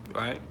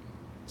 right?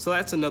 So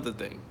that's another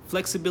thing.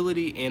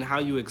 Flexibility and how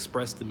you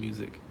express the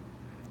music.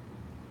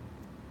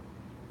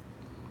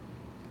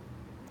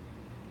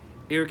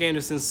 Eric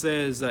Anderson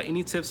says,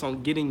 any tips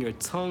on getting your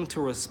tongue to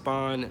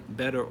respond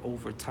better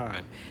over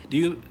time?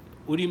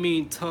 What do you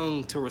mean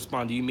tongue to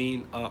respond? Do you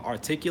mean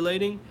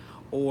articulating,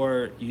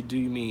 or do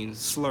you mean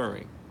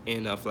slurring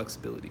and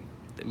flexibility?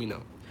 Let me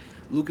know.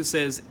 Lucas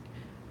says,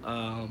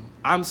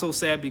 I'm so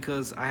sad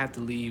because I have to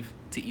leave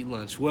to eat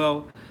lunch.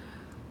 Well,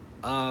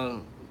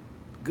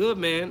 good,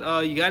 man.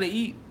 You gotta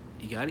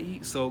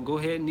eat. So go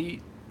ahead and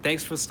eat.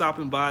 Thanks for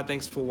stopping by.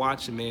 Thanks for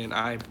watching, man.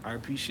 I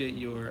appreciate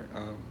your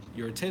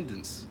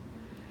attendance.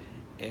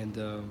 And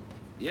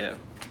yeah.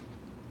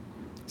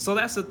 So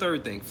that's the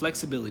third thing,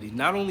 flexibility.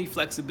 Not only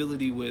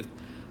flexibility with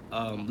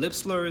lip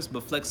slurs,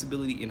 but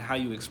flexibility in how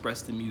you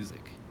express the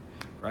music,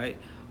 right?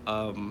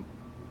 Um,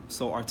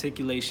 so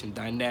articulation,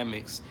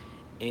 dynamics,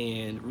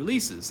 and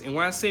releases. And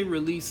when I say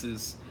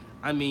releases,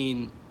 I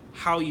mean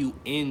how you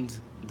end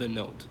the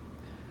note.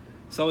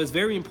 So it's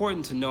very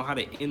important to know how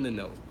to end the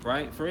note,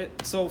 right? For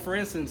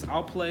instance,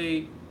 I'll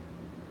play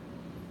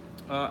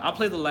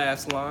the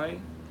last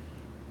line,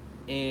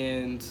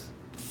 and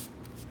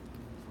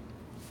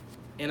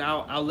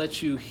I'll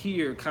let you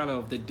hear kind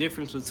of the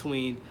difference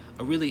between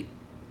a really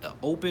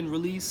open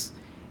release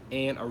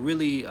and a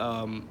really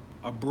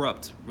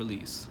abrupt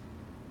release.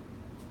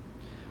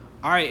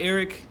 All right,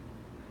 Eric.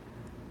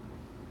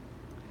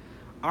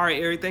 All right,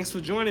 Eric. Thanks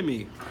for joining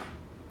me.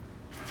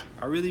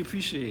 I really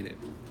appreciate it.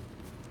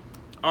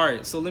 All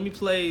right, so let me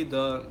play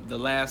the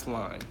last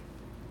line.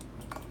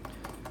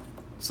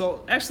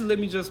 So actually, let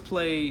me just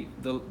play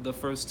the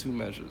first two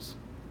measures.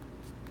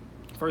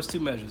 First two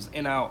measures,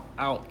 and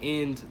I'll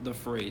end the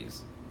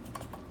phrase.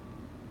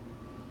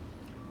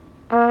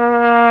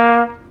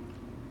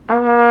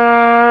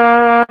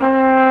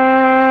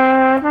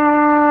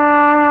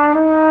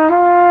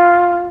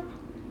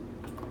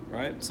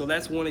 Right? So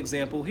that's one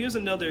example. Here's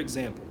another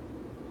example.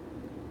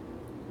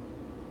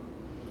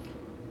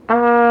 Uh,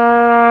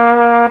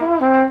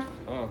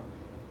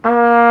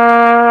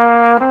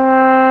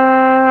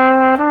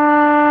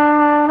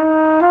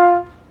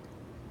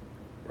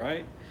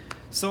 right?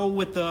 So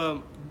with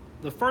the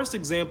first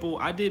example,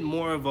 I did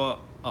more of a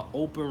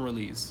open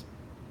release,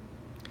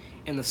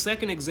 and the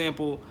second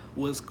example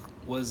was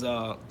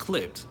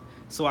clipped.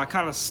 So I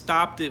kind of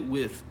stopped it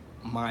with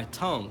my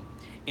tongue.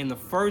 In the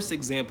first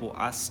example,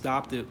 I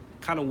stopped it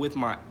kind of with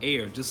my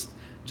air, just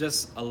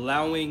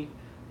allowing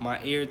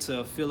my air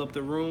to fill up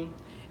the room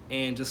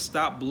and just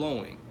stop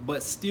blowing,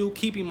 but still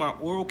keeping my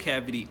oral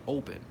cavity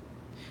open.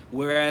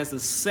 Whereas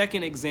the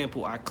second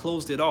example, I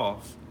closed it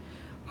off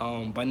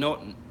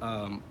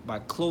by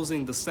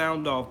closing the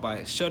sound off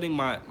by shutting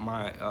my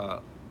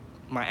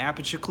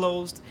aperture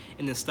closed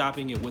and then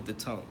stopping it with the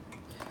tongue.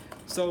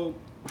 So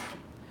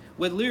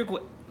with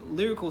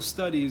lyrical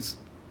studies,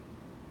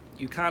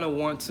 you kind of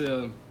want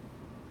to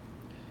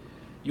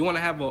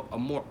have a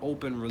more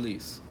open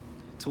release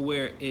to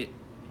where it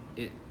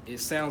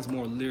sounds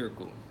more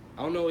lyrical.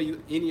 I don't know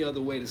any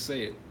other way to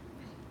say it.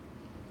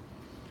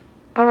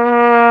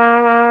 Oh.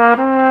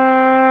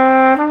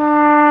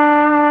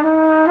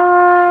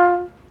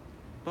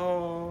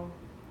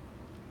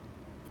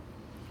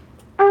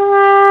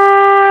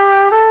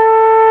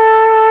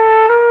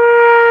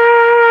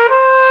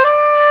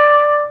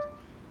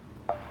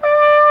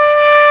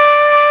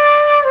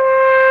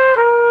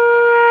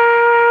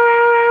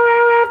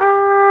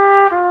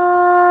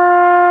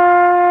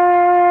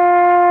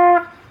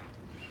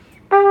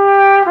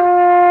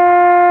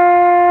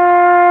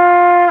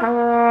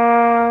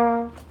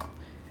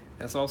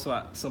 That's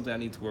also something I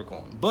need to work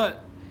on.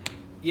 But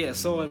yeah,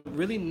 so a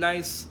really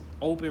nice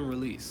open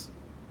release.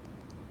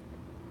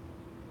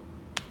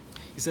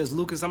 He says,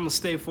 Lucas, I'm gonna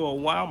stay for a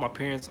while. My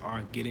parents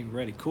are getting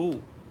ready. Cool.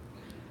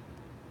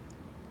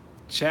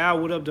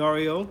 Ciao, what up,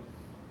 Dario?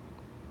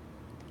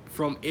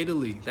 From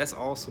Italy. That's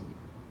awesome.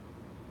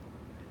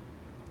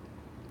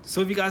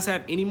 So if you guys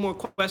have any more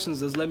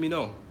questions, just let me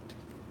know.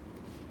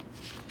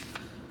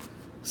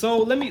 So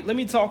let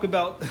me talk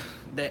about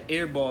that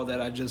air ball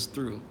that I just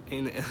threw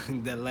in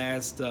the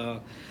last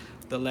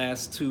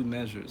two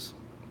measures.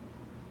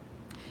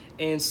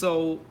 And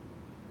so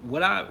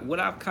what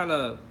I've kind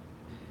of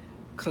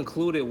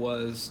concluded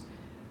was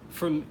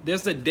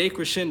there's a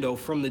decrescendo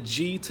from the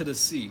G to the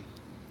C.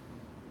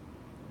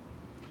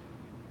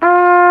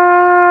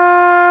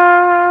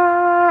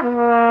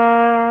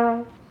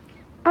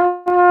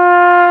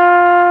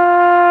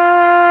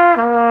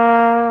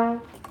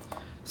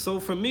 So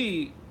for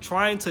me,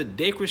 trying to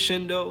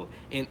decrescendo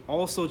and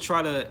also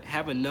try to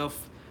have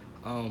enough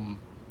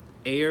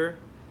air,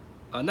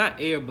 not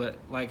air, but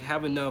like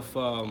have enough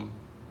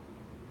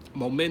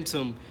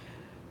momentum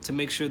to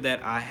make sure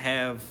that I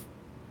have,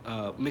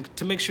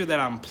 to make sure that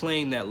I'm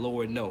playing that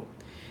lower note.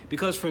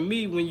 Because for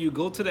me, when you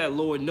go to that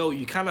lower note,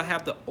 you kind of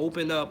have to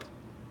open up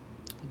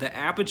the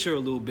aperture a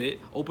little bit,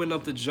 open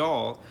up the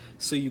jaw,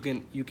 so you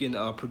can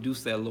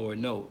produce that lower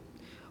note.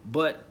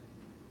 But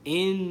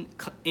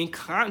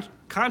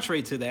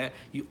contrary to that,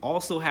 you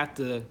also have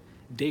to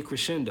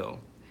decrescendo.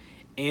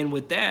 And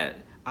with that,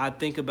 I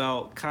think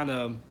about kind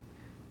of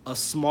a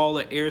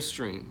smaller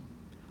airstream,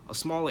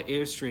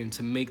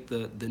 to make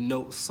the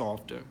note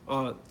softer.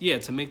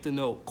 To make the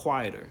note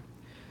quieter.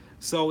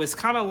 So it's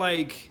kind of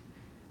like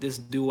this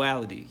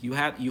duality. You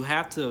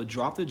have to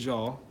drop the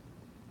jaw.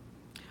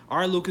 All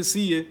right, Lucas,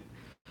 see you.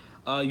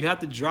 You have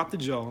to drop the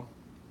jaw,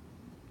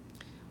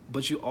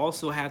 but you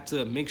also have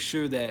to make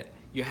sure that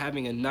you're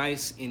having a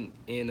nice and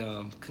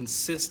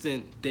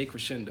consistent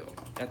decrescendo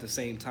at the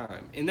same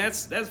time. And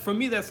that's for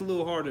me, that's a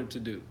little harder to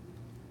do.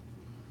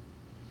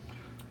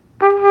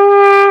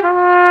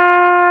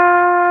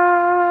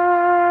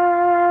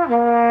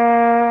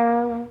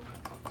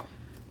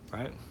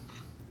 Right?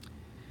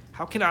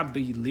 How can I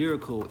be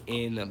lyrical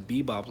in a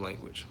bebop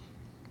language?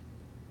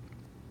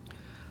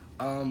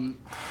 Um,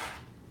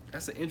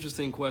 that's an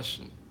interesting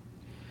question.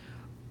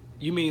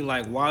 You mean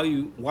like while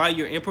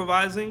you're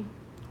improvising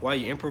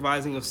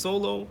a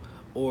solo,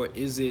 or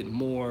is it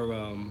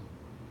more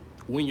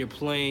when you're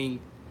playing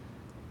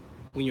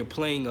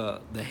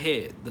the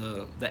head,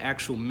 the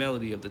actual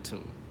melody of the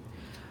tune?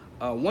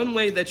 One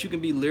way that you can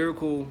be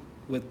lyrical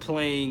with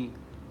playing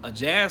a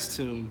jazz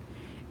tune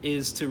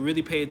is to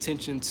really pay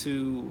attention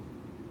to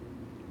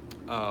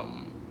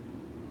um,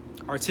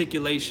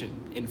 articulation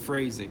and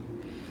phrasing.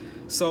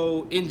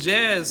 So in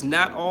jazz,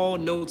 not all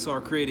notes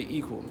are created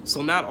equal.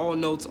 So not all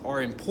notes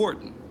are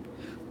important,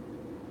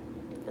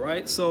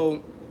 right?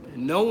 So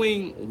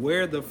knowing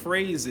where the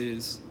phrase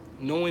is,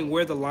 knowing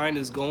where the line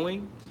is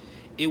going,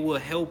 it will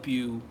help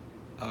you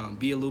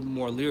be a little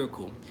more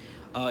lyrical.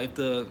 If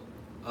the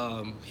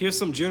Here's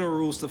some general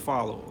rules to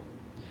follow.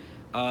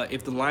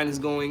 If the line is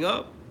going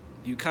up,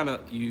 you kind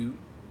of you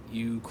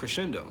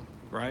crescendo,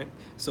 right?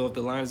 So if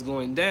the line is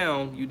going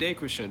down, you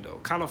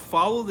decrescendo. Kind of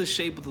follow the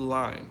shape of the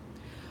line.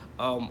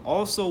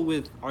 Also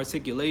with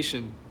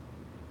articulation,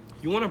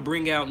 you want to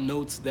bring out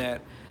notes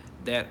that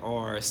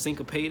are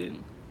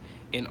syncopated,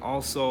 and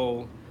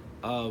also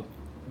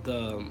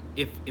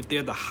if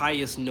they're the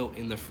highest note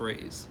in the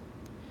phrase.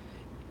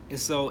 And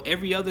so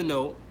every other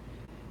note,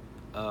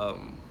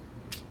 um,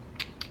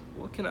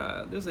 what can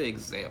I? There's an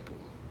example.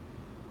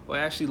 Well,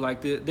 actually,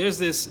 like there's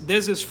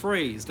this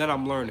phrase that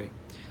I'm learning.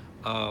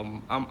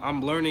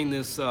 I'm learning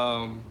this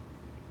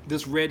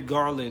Red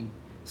Garland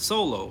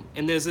solo,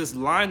 and there's this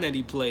line that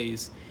he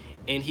plays,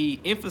 and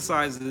he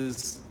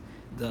emphasizes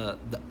the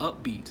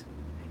upbeat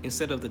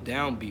instead of the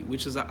downbeat,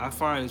 which is I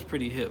find is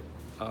pretty hip.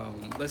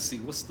 Let's see,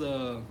 what's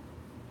the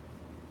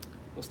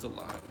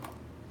line?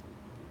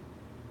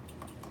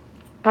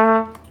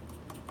 Hmm.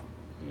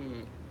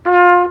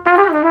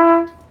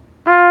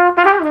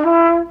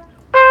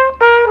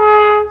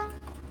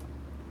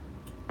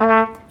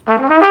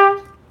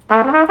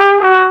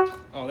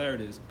 Oh, there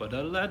it is. But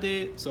I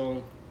did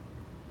so.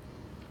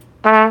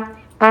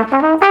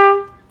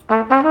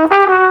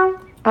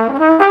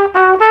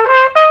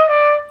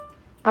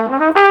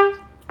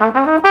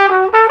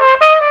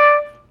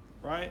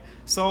 Right?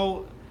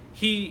 So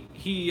he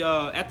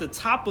at the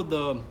top of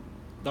the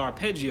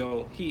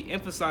arpeggio, he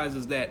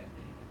emphasizes that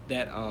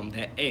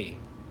A.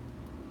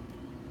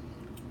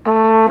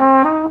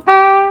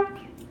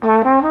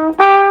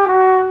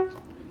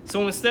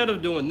 So instead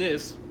of doing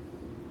this,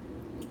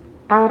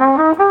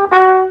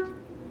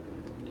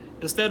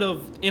 instead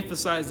of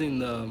emphasizing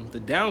the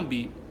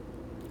downbeat,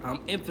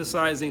 I'm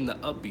emphasizing the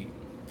upbeat.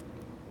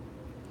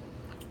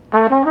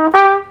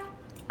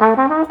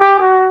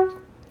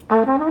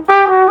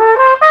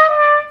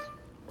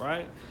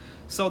 Right?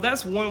 So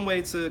that's one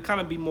way to kind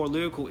of be more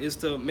lyrical, is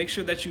to make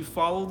sure that you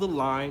follow the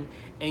line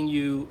and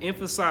you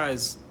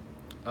emphasize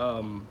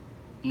um,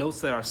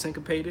 notes that are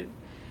syncopated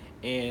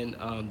and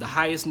the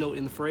highest note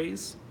in the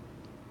phrase.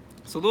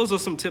 So those are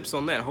some tips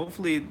on that.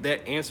 Hopefully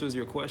that answers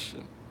your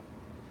question.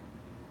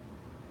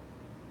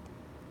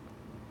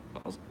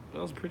 That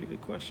was a pretty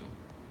good question.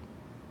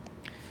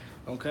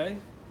 Okay.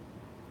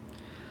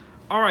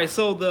 All right.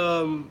 So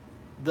the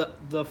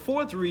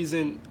fourth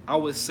reason I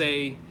would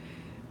say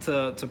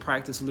to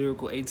practice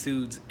lyrical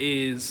etudes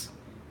is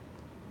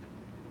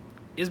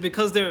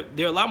because they're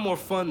a lot more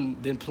fun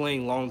than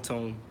playing long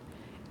tone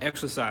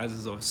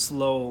exercises or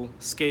slow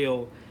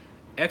scale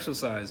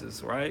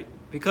exercises, right?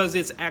 Because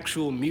it's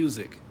actual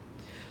music.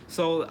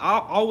 So I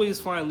always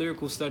find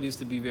lyrical studies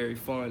to be very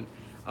fun,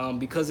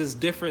 because it's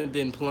different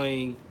than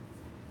playing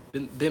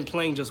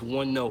just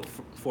one note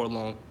for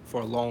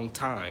a long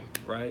time,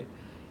 right?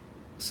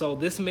 So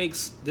this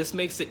makes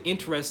it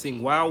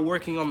interesting while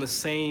working on the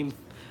same,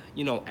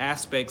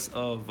 aspects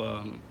of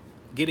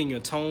getting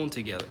your tone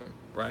together,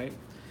 right?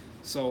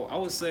 So I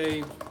would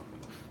say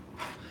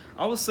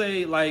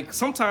like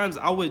sometimes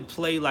I would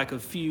play like a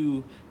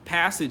few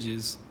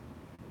passages.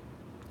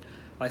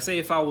 Like say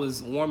if I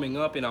was warming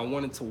up and I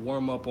wanted to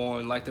warm up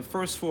on like the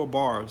first four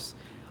bars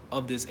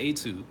of this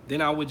etude, then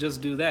I would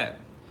just do that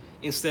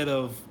instead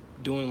of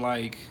doing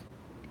like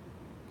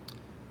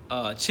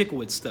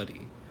Chickowitz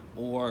study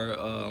or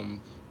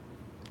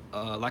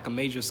like a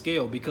major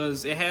scale,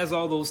 because it has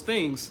all those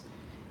things.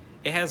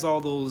 It has all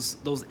those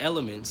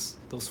elements,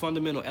 those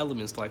fundamental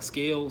elements like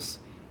scales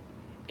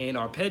and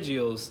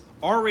arpeggios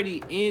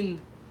already in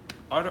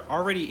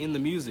the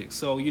music.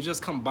 So you're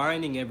just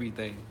combining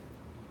everything.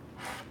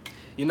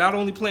 You're not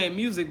only playing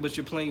music, but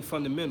you're playing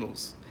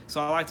fundamentals. So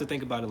I like to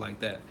think about it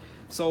like that.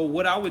 So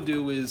what I would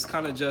do is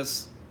kind of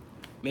just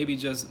maybe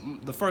just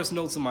the first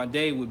notes of my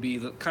day would be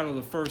the kind of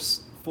the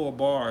first four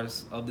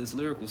bars of this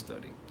lyrical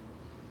study.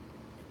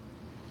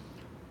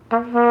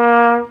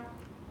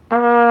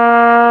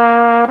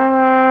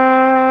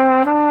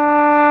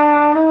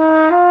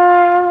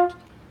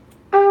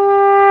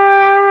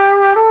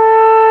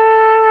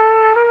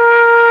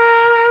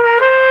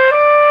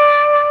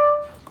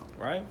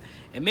 Right?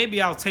 And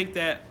maybe I'll take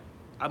that,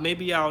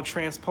 maybe I'll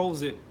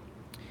transpose it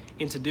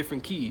into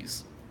different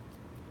keys.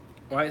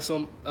 Right?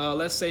 So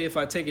let's say if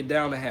I take it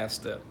down a half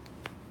step.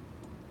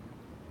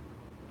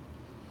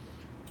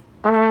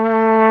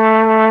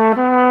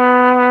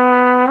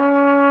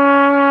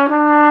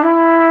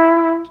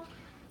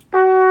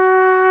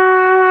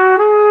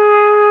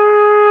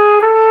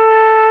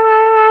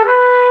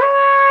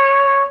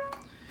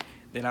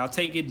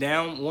 take it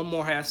down one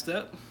more half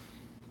step.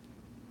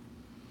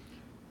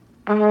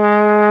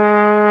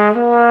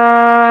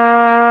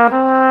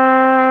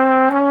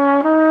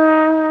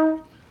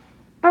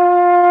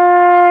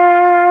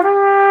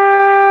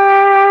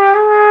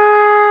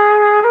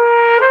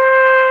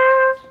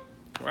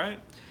 Right?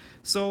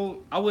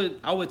 So I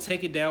would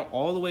take it down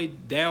all the way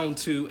down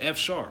to F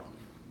sharp,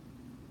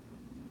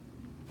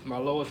 my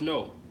lowest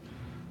note.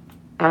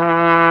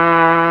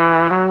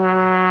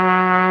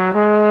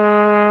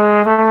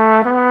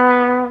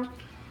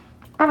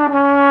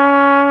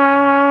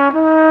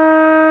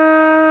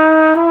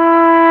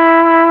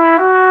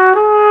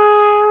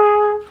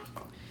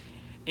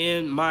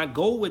 And my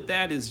goal with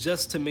that is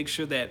just to make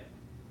sure that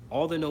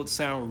all the notes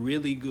sound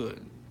really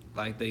good.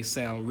 Like they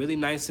sound really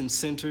nice and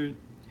centered,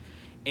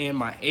 and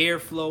my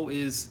airflow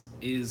is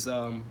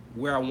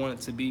where I want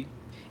it to be.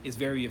 It's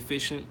very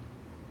efficient,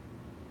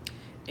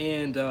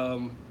 and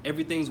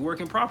everything's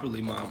working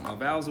properly. My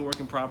valves are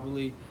working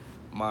properly.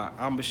 My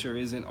embouchure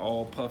isn't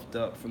all puffed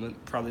up from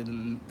probably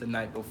the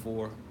night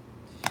before.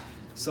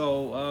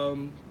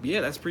 So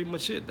yeah, that's pretty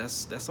much it.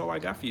 That's all I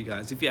got for you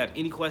guys. If you have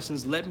any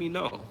questions, let me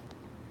know.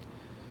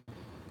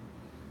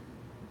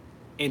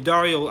 And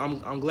Dario,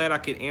 I'm glad I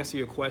could answer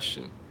your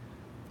question.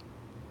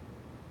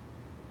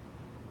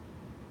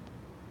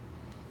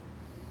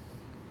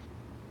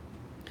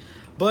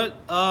 But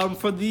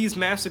for these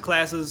master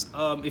classes,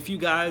 if you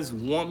guys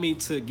want me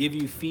to give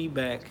you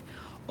feedback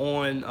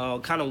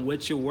on kind of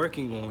what you're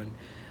working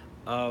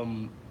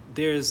on,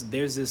 there's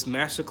this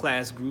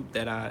masterclass group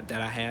that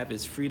I have.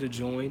 It's free to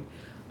join.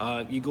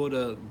 You go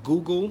to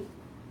Google.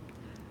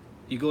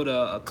 You go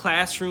to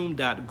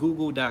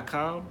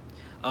classroom.google.com.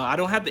 I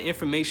don't have the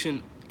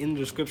information in the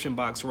description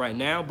box right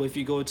now, but if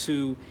you go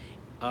to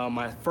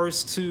my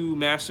first two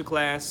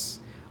masterclass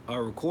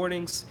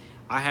recordings,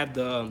 I have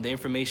the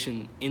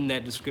information in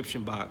that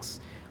description box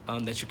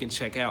that you can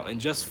check out,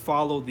 and just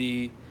follow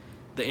the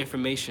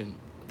information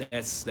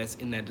that's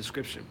in that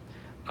description.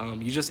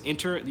 You just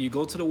enter. You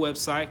go to the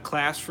website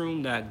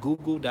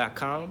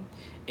classroom.google.com,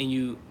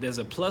 and there's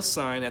a plus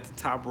sign at the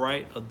top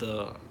right of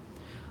the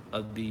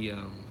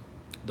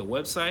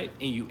website,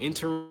 and you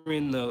enter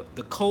in the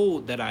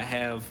code that I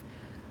have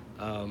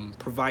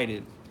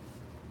provided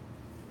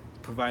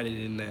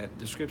in that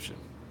description.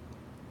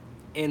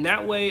 And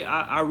that way,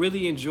 I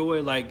really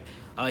enjoy like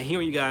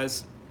hearing you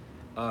guys,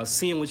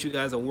 seeing what you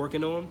guys are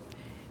working on,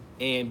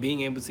 and being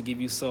able to give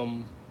you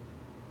some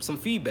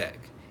feedback.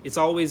 It's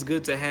always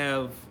good to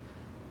have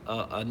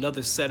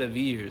another set of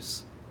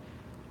ears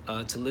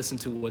to listen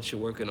to what you're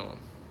working on.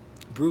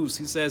 Bruce,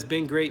 he says,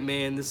 been great,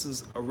 man. This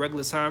is a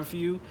regular time for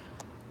you.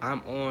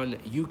 I'm on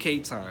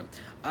UK time.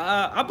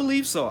 I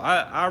believe so.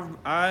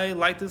 I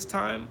like this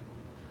time.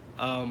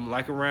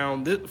 Like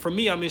around for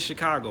me, I'm in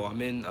Chicago.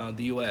 I'm in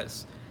the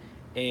U.S.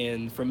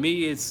 And for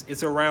me,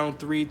 it's around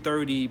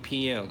 3:30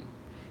 p.m.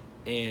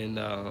 And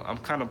I'm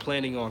kind of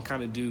planning on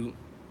kind of do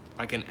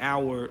like an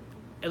hour,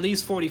 at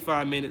least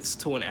 45 minutes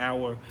to an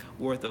hour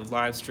worth of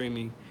live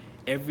streaming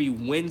every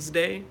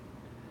Wednesday.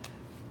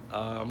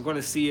 I'm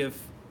gonna see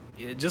if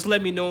just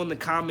let me know in the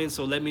comments,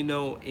 or let me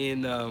know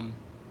in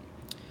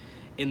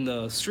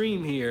the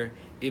stream here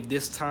if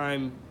this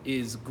time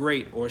is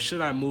great, or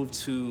should I move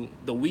to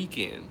the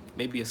weekend,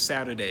 maybe a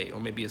Saturday or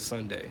maybe a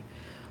Sunday.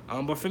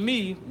 But for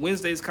me,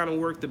 Wednesdays kind of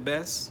work the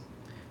best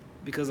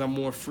because I'm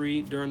more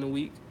free during the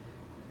week.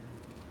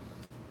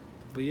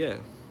 But yeah.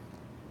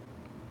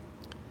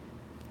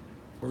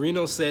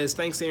 Marino says,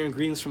 thanks, Aaron.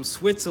 Greetings from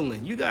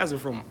Switzerland. You guys are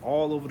from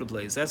all over the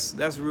place.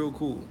 That's real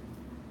cool.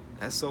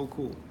 That's so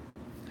cool.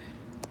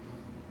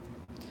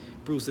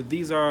 Bruce, if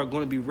these are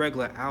going to be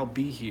regular, I'll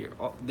be here.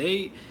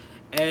 They,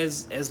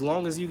 as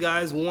long as you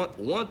guys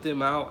want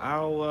them,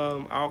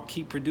 I'll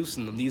keep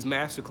producing them, these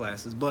master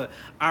classes. But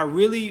I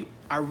really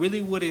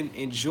would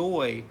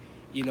enjoy,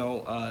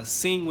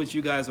 seeing what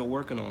you guys are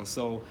working on.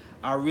 So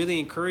I really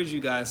encourage you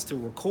guys to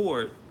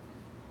record,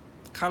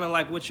 kind of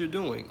like what you're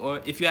doing,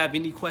 or if you have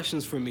any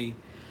questions for me,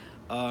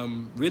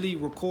 really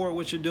record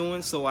what you're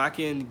doing so I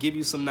can give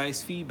you some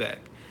nice feedback.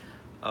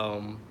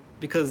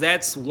 Because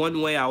that's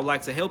one way I would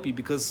like to help you,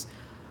 because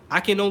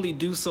I can only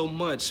do so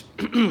much.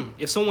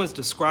 If someone's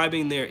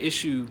describing their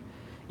issue,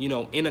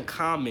 in a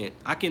comment,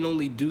 I can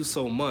only do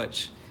so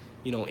much,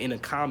 in a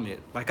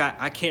comment. Like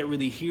I can't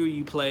really hear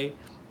you play.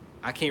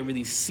 I can't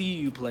really see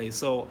you play.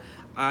 So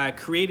I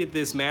created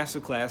this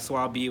masterclass so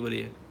I'll be able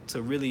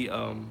to really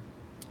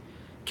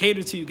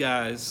cater to you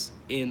guys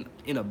in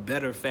a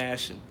better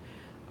fashion,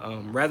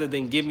 rather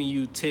than giving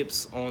you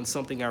tips on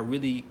something I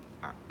really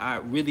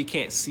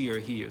can't see or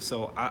hear.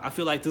 So I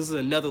feel like this is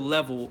another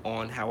level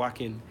on how I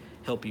can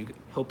help you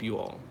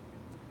all.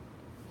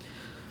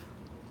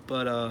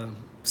 But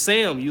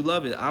Sam, you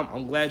love it.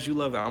 I'm glad you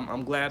love it.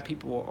 I'm glad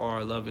people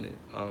are loving it,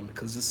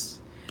 because this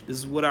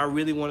is what I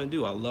really want to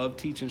do. I love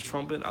teaching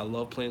trumpet. I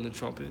love playing the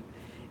trumpet,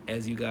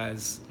 as you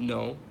guys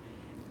know,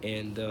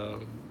 and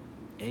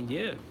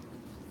yeah.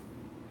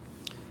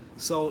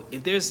 So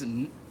if there's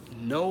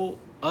no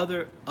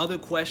other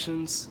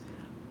questions,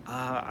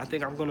 I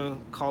think I'm gonna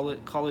call it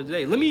a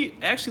day. Let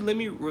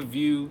me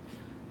review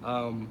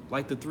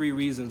like the 3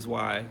 reasons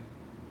why,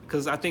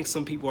 because I think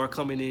some people are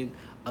coming in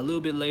a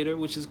little bit later,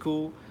 which is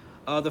cool.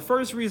 The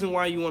first reason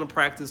why you want to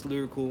practice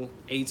lyrical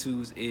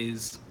etudes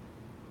is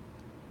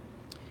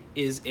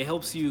it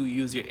helps you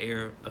use your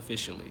air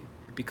efficiently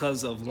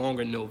because of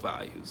longer note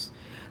values.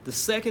 The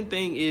second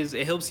thing is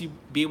it helps you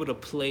be able to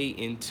play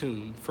in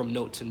tune from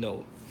note to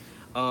note.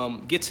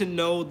 Get to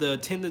know the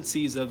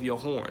tendencies of your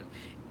horn.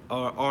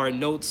 Are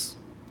notes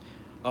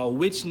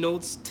which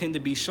notes tend to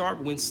be sharp,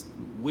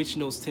 which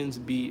notes tend to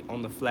be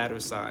on the flatter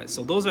side.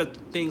 So those are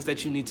things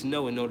that you need to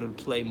know in order to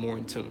play more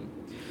in tune.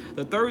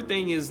 The third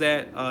thing is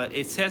that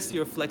it tests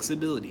your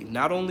flexibility,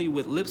 not only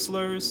with lip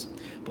slurs,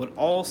 but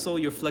also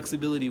your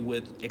flexibility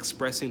with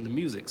expressing the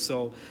music.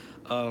 So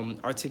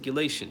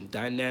articulation,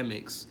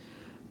 dynamics,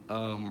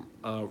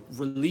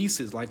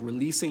 releases, like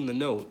releasing the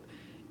note,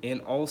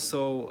 and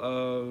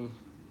also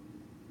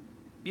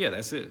yeah,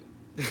 that's it.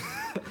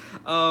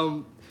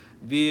 um,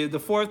 the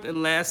fourth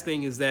and last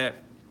thing is that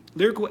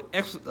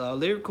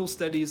lyrical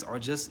studies are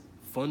just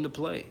fun to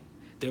play.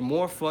 They're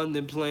more fun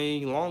than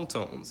playing long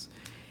tones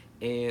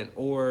and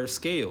or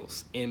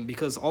scales, and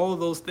because all of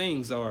those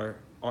things are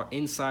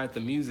inside the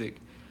music,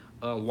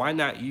 why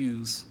not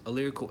use a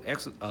lyrical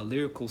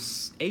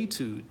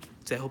etude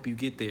to help you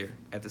get there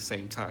at the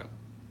same time?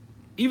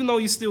 Even though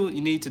you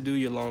need to do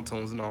your long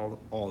tones and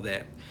all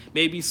that,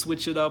 maybe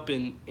switch it up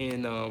and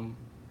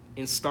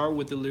start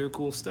with the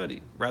lyrical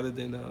study rather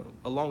than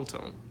a long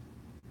tone.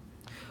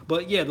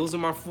 But yeah, those are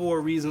my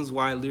 4 reasons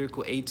why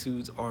lyrical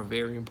etudes are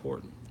very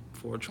important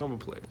for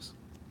trumpet players.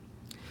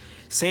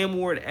 Sam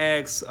Ward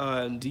asks,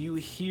 do you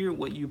hear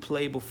what you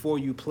play before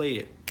you play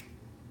it?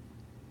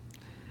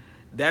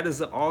 That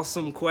is an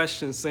awesome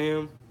question,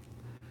 Sam.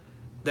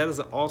 That is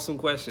an awesome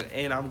question,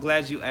 and I'm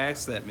glad you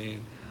asked that,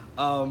 man.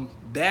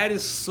 That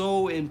is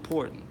so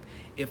important.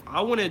 If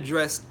I want to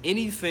address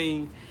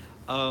anything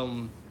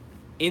um,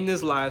 in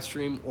this live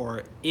stream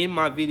or in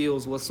my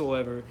videos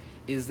whatsoever,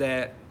 is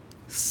that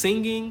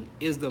singing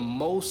is the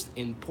most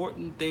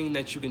important thing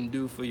that you can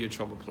do for your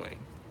trumpet playing.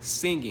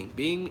 Singing,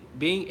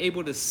 being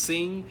able to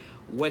sing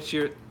what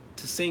you're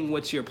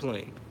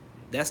playing.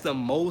 That's the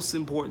most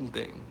important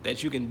thing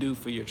that you can do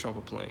for your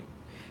trumpet playing,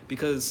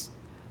 because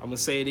I'm gonna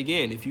say it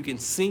again. If you can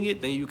sing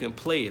it, then you can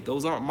play it.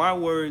 Those aren't my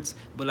words,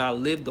 but I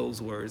live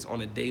those words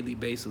on a daily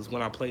basis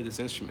when I play this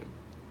instrument.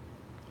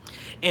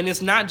 And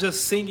it's not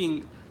just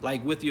singing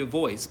like with your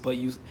voice, but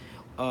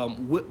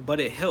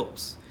but it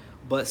helps.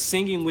 But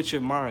singing with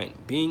your mind,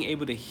 being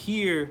able to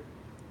hear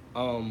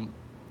um,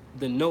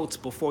 the notes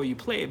before you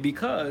play it,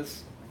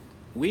 because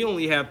we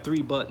only have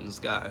 3 buttons,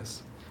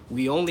 guys.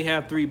 We only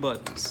have 3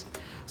 buttons.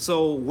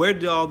 So where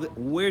do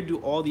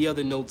all the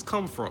other notes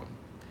come from?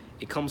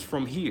 It comes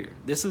from here.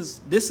 This is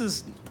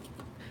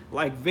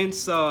like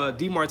Vince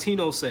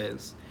DiMartino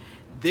says.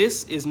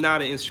 This is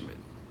not an instrument.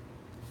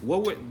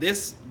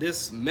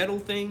 This metal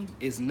thing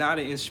is not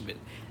an instrument.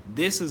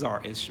 This is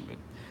our instrument.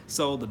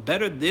 So the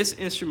better this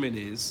instrument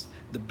is,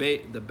 the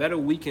better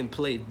we can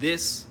play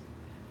this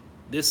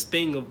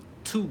thing of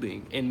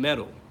tubing and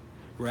metal,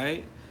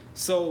 right?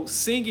 So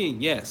singing,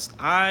 yes,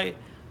 I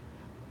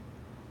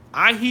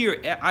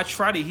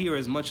try to hear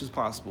as much as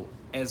possible,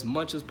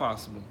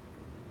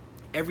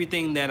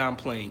 everything that I'm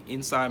playing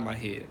inside my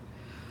head,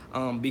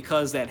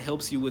 because that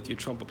helps you with your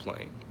trumpet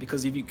playing.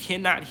 Because if you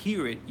cannot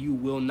hear it, you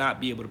will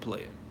not be able to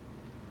play it.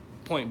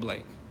 Point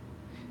blank.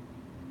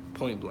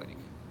 Point blank.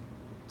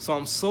 So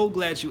I'm so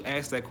glad you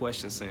asked that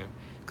question, Sam,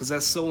 because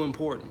that's so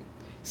important.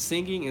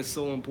 Singing is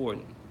so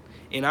important.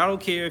 And I don't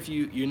care if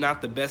you're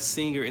not the best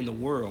singer in the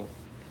world,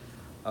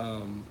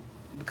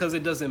 because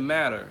it doesn't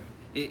matter.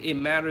 It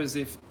matters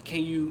if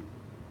can you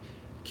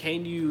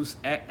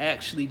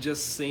actually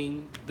just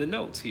sing the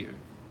notes here.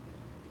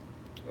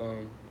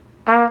 Um,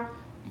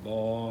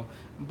 ba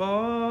ba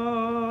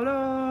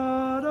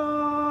da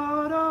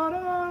da da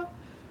da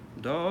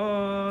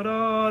da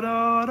da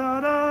da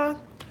da da.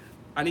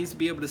 I need to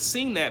be able to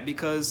sing that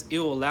because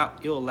it'll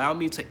allow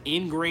me to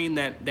ingrain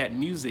that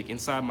music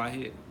inside my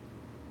head.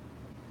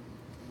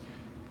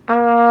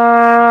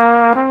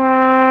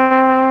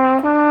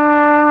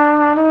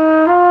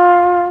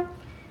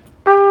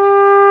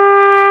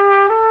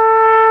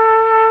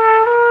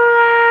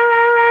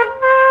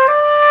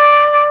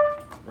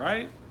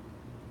 Right?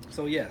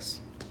 So yes,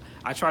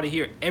 I try to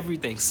hear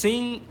everything.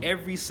 Sing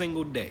every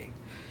single day.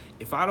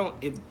 If I don't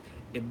if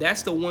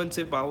that's the one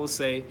tip I would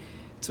say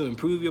to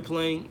improve your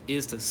playing,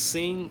 is to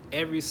sing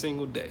every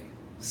single day.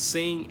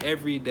 Sing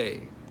every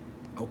day.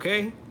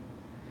 Okay?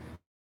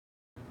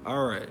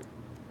 All right.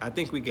 I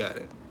think we got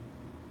it.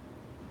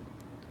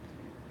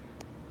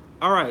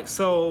 All right.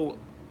 So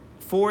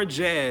for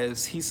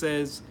Jazz, he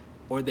says,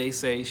 or they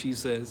say, she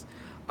says,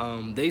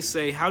 they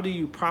say, how do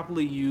you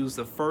properly use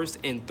the first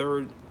and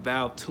third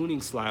valve tuning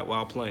slide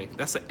while playing?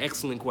 That's an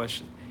excellent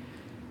question.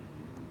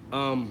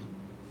 Um,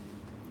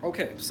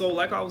 okay, so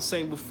like I was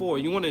saying before,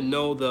 you want to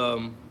know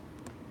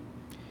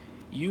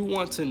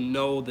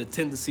the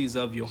tendencies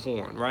of your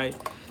horn, right?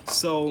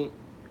 So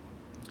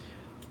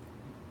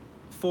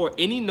for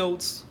any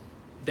notes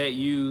that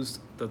use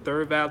the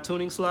third valve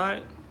tuning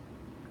slide,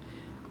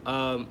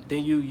 Then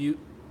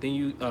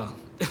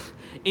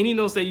any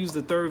notes that use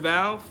the third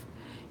valve,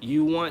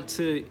 you want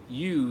to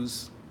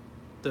use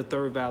the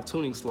third valve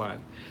tuning slide.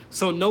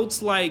 So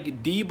notes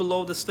like D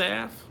below the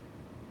staff,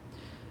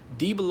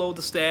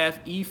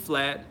 E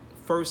flat,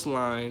 first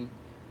line,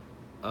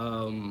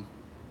 um,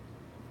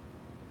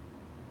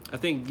 I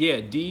think,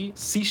 yeah, D,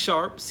 C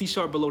sharp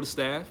below the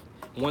staff,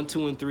 1,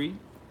 2, and 3.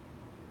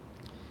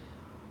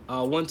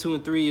 1, 2,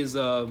 and 3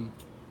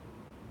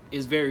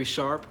 is very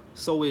sharp.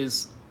 So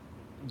is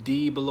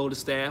D below the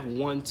staff,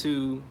 1,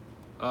 2,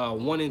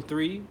 1 and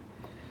 3,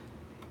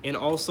 and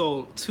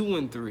also 2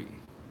 and 3.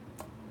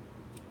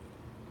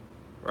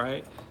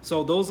 Right?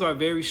 So those are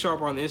very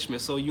sharp on the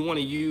instrument. So you want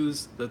to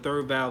use the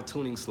third valve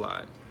tuning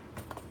slide.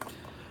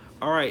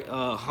 All right,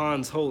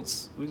 Hans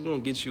Holtz, we're gonna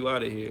get you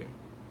out of here,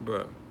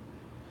 bro.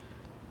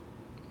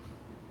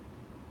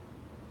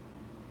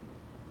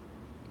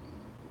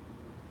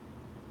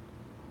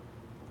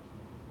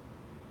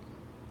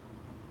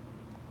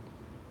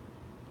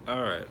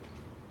 All right.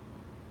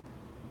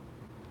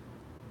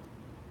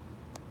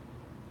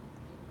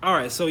 All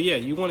right, so yeah,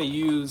 you want to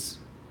use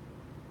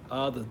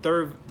the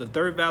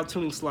third valve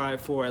tuning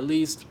slide for at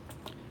least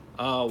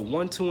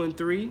 1, 2, and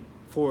 3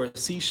 for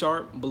C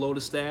sharp below the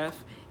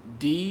staff,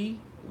 D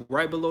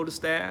right below the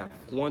staff,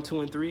 1,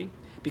 2, and 3,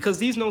 because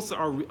these notes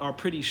are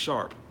pretty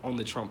sharp on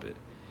the trumpet.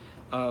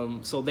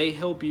 So they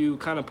help you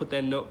kind of put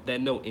that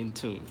note in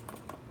tune.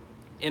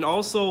 And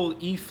also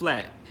E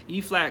flat. E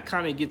flat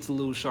kind of gets a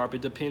little sharp.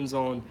 It depends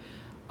on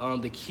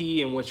the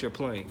key and what you're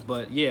playing.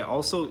 But yeah,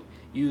 also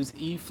use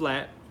E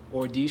flat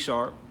or D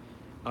sharp.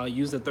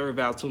 Use the third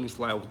valve tuning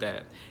slide with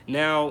that.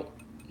 Now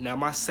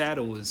my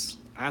saddle is,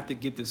 I have to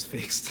get this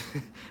fixed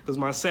because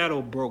my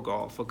saddle broke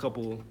off a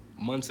couple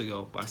months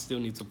ago, but I still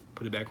need to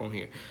put it back on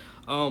here.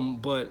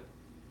 But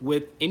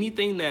with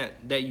anything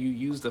that you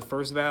use the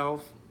first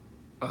valve,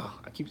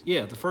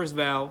 the first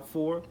valve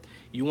for,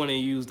 you want to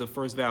use the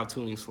first valve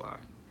tuning slide.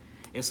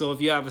 And so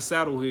if you have a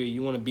saddle here,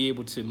 you want to be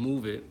able to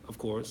move it, of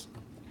course.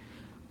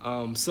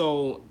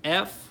 So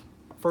F,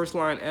 first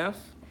line F,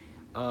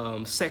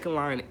 second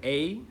line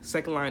A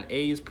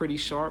is pretty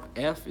sharp,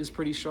 F is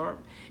pretty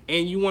sharp,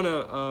 and you want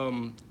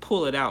to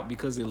pull it out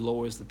because it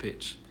lowers the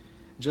pitch,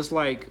 just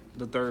like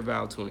the third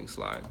valve tuning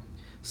slide.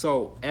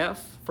 So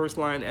F, first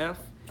line F,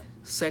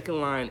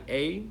 second line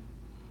A,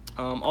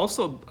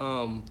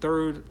 also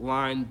third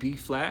line B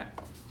flat.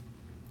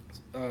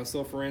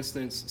 So for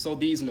instance, so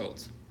these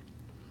notes.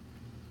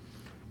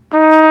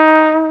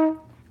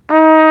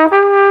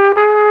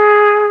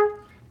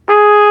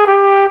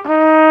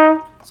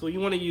 So you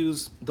want to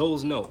use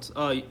those notes.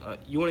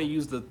 You want to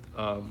use the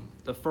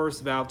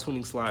first valve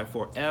tuning slide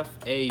for F,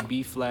 A,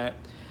 B flat,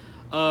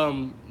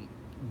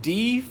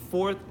 D,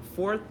 fourth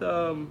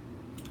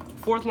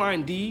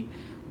line D.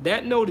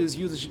 That note is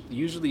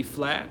usually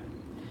flat,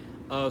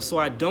 so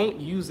I don't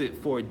use it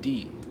for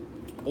D,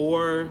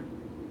 or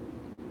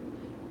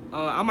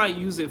I might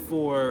use it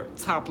for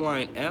top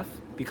line F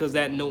because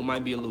that note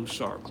might be a little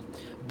sharp.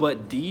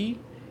 But D,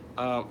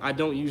 I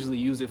don't usually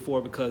use it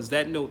for because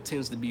that note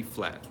tends to be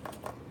flat.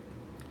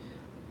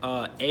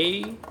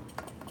 A,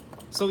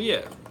 so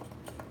yeah,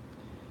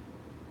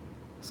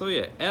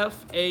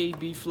 F, A,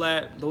 B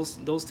flat,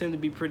 those tend to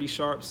be pretty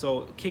sharp.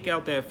 So kick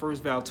out that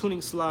first valve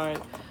tuning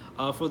slide.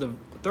 For the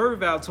third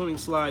valve tuning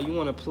slide, you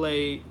want to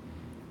play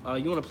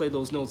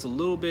those notes a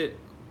little bit.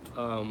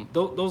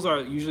 Those are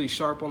usually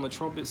sharp on the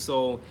trumpet.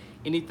 So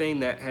anything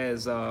that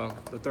has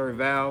the third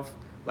valve,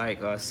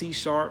 like C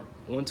sharp,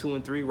 1, 2,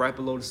 and 3, right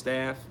below the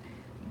staff,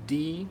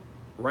 D,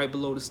 right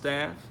below the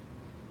staff,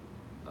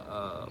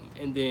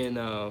 and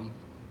then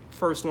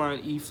first line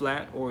E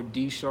flat or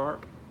D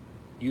sharp,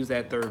 use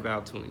that third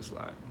valve tuning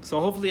slide. So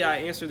hopefully I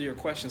answered your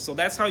question. So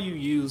that's how you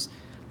use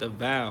the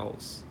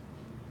valves.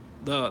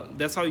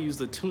 That's how you use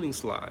the tuning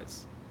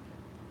slides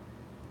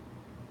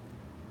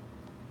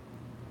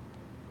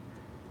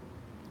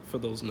for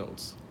those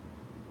notes.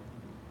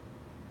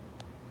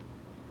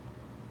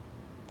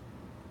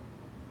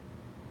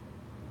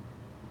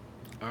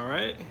 All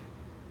right.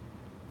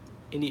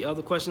 Any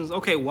other questions?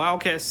 Okay,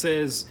 Wildcat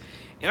says,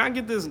 and I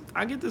get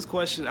this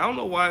question. I don't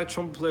know why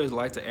trumpet players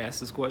like to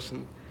ask this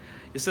question.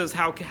 It says,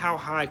 how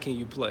high can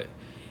you play?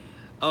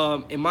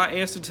 And my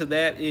answer to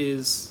that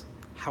is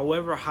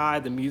however high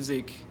the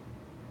music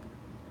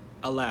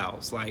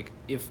allows. Like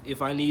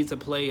if I need to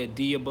play a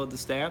D above the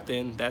staff,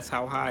 then that's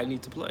how high I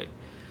need to play.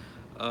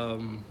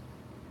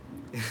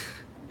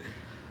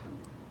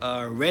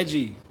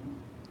 Reggie,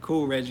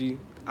 cool, Reggie.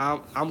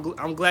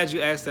 I'm glad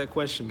you asked that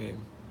question,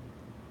 man.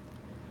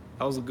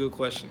 That was a good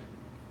question.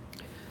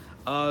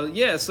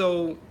 Yeah.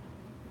 So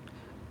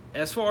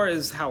as far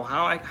as how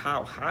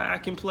high I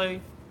can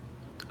play,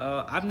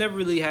 I've never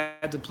really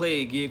had to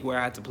play a gig where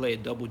I had to play a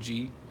double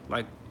G,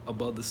 like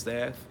above the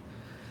staff.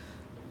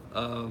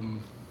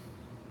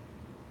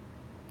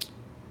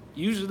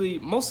 Usually,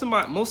 most of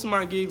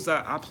my gigs,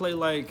 I play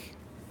like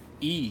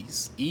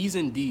E's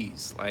and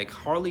D's, like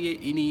hardly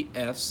any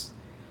F's,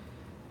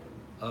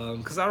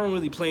 because I don't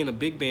really play in a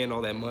big band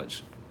all that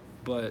much.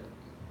 But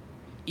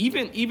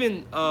even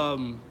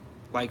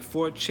like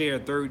fourth chair,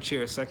 third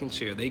chair, second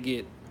chair, they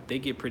get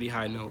pretty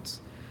high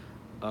notes,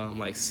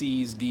 like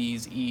C's,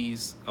 D's,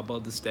 E's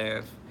above the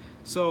staff.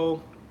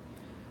 So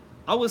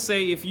I would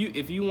say if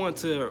you want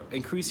to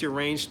increase your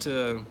range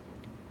to,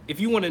 if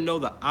you want to know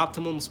the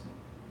optimum,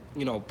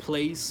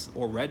 place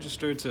or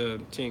register to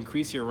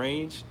increase your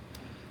range,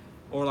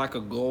 or like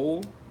a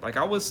goal, like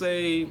I would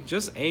say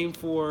just aim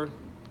for,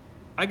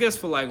 I guess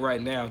for like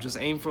right now, just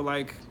aim for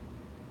like,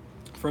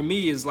 for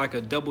me is like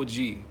a double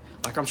G.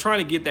 Like I'm trying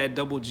to get that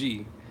double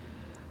G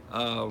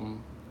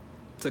um,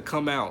 to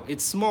come out.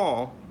 It's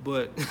small,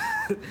 but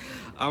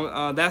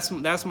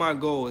that's my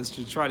goal, is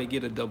to try to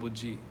get a double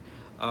G.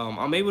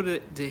 I'm able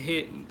to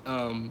hit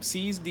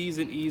C's, D's,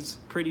 and E's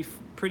pretty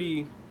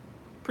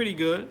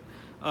good,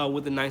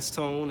 with a nice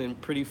tone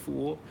and pretty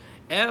full.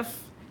 F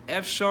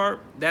F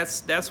sharp,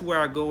 that's where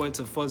I go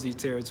into fuzzy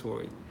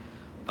territory.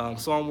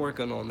 So I'm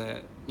working on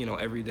that,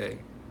 every day.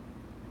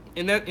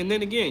 And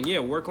then again, yeah,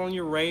 work on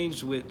your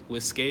range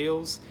with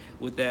scales.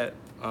 With that,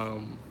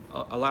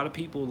 a lot of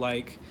people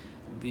like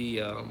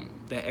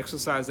that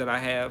exercise that I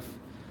have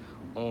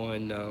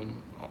on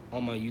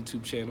on my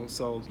YouTube channel.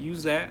 So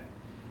use that,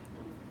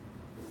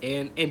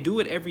 and do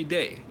it every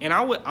day. And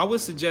I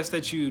would suggest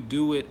that you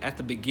do it at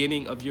the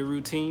beginning of your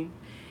routine,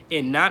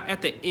 and not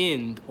at the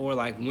end, or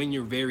like when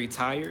you're very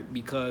tired,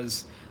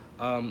 because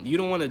you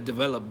don't want to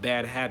develop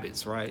bad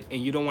habits, right?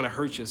 And you don't want to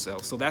hurt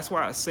yourself. So that's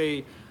why I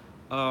say,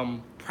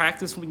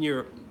 practice when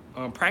you're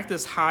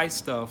practice high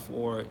stuff,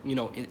 or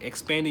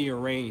expanding your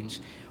range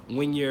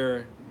when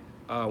your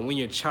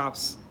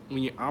chops,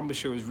 when your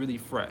embouchure is really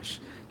fresh.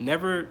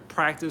 Never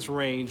practice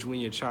range when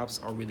your chops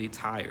are really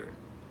tired,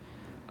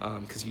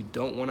 because you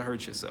don't want to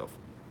hurt yourself.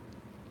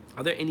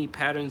 Are there any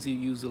patterns you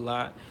use a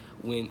lot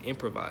when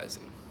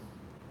improvising?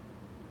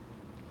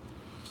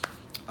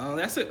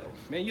 That's it,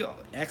 man. You're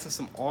asking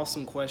some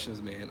awesome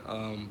questions, man.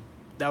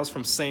 That was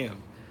from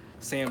Sam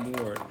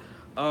Ward.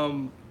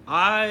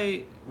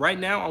 I right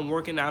now I'm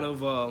working out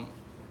of.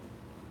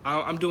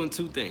 I'm doing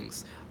two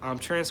things. I'm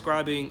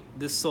transcribing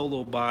this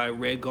solo by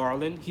Red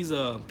Garland. He's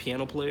a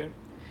piano player,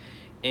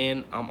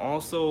 and I'm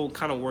also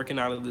kind of working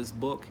out of this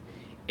book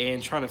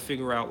and trying to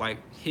figure out like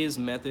his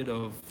method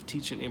of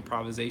teaching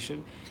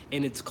improvisation.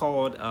 And it's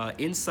called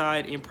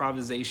Inside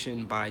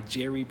Improvisation by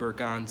Jerry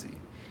Bergonzi.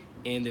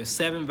 And there's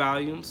 7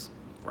 volumes.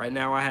 Right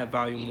now I have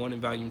volume 1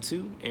 and volume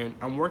 2, and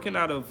I'm working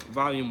out of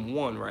volume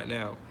 1 right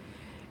now.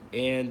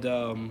 And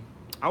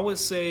I would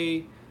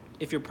say,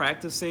 if you're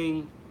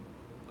practicing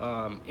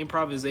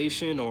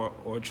improvisation,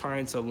 or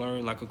trying to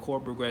learn like a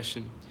chord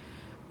progression,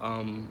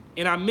 and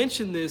I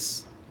mentioned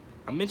this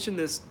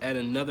at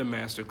another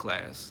master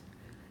class,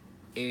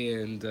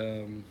 and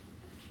I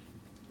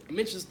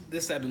mentioned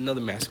this at another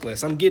master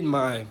class. I'm getting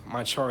my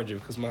charger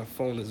because my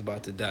phone is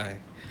about to die.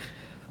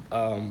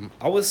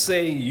 I would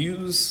say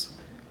use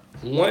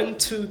 1,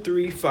 2,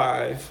 3,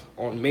 5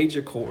 on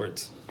major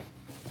chords.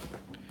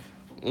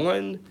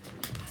 One,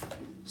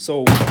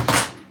 so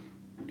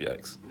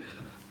yikes.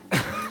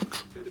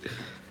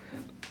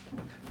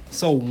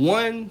 So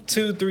 1,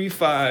 2, 3,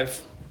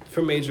 5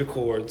 for major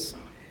chords,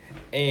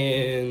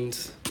 and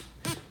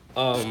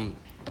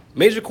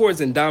major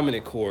chords and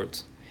dominant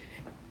chords,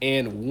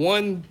 and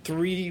 1,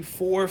 3,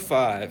 4,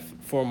 5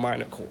 for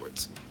minor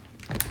chords.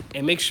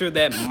 And make sure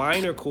that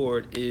minor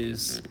chord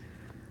is,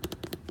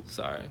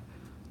 sorry,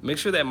 make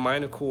sure that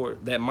minor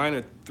chord, that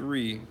minor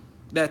 3,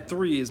 that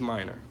 3 is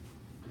minor.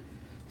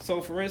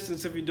 So for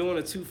instance, if you're doing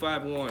a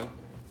 2-5-1,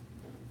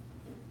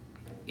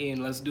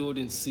 and let's do it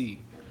in C.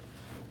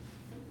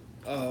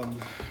 Um,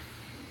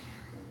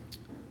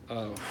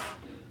 uh,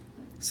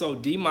 so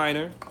D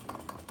minor.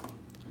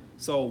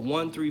 So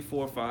 1, 3,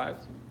 4, 5.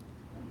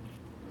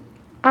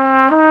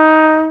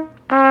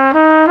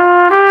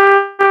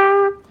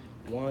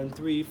 1,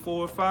 3,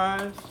 4,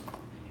 5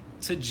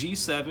 to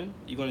G7.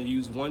 You're gonna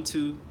use 1,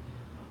 2,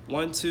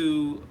 1,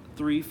 2,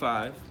 3,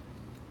 5.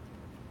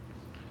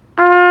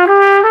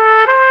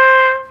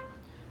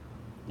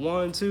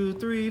 1, 2,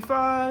 3,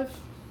 5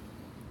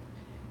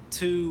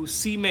 to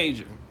C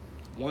major.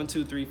 1,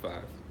 2, 3,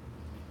 5.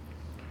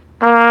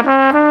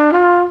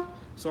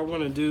 So we're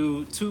gonna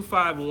do 2,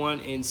 5, 1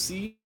 in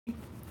C,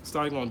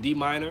 starting on D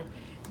minor,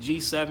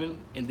 G7,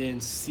 and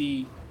then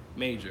C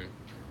major.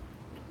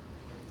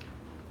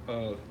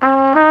 Uh,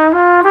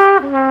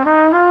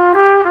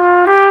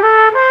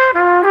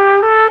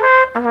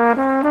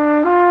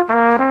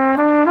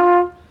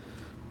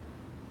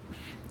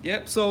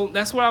 yep. So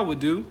that's what I would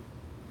do.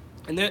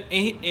 And then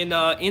in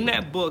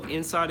that book,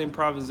 Inside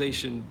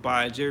Improvisation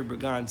by Jerry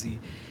Bergonzi,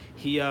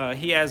 he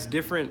has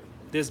different,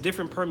 there's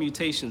different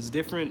permutations,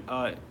 different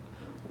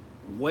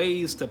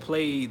ways to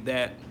play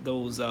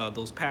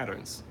those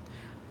patterns.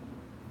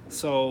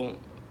 So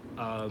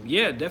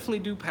yeah, definitely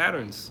do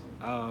patterns,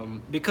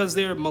 because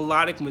they're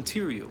melodic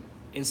material,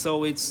 and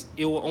so it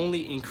will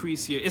only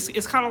increase your.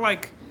 It's kind of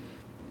like,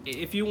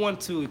 if you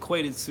want to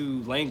equate it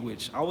to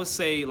language, I would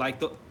say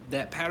like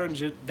that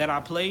pattern that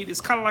I played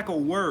is kind of like a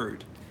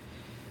word.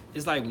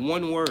 It's like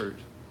one word,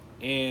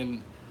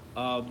 and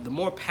the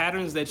more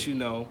patterns that you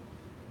know,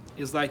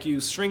 It's like you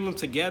string them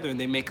together and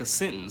they make a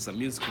sentence, a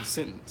musical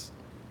sentence.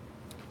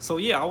 So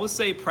yeah, I would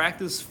say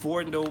practice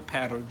 4 note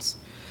patterns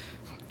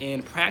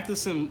and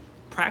practice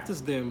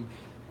them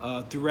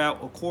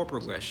throughout a chord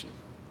progression.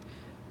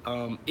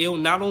 It'll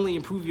not only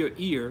improve your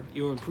ear,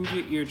 it'll improve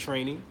your ear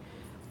training.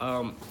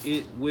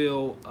 It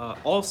will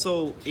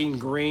also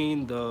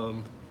ingrain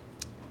the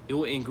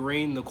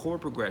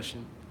chord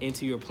progression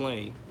into your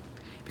playing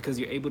because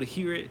you're able to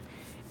hear it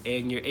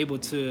and you're able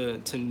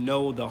to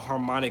know the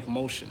harmonic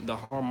motion, the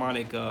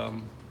harmonic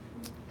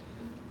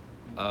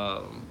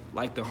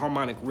like the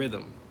harmonic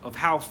rhythm of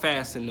how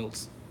fast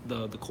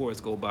the chords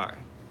go by,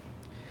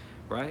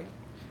 right?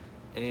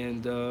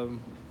 And and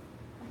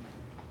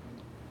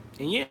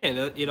yeah,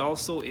 it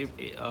also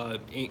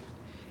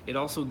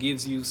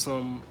gives you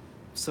some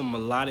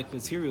melodic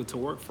material to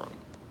work from.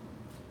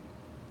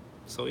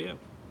 So yeah.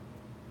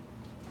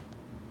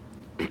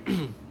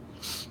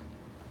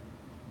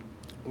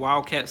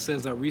 Wildcat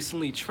says I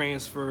recently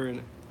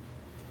transferred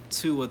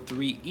to a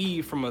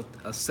 3E from a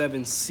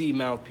 7C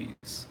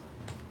mouthpiece.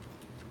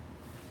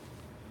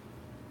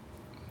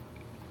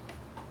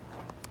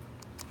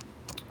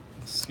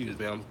 Excuse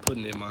me, I'm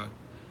putting in my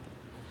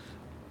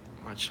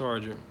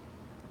charger.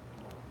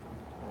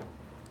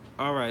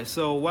 All right,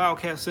 so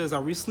Wildcat says I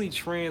recently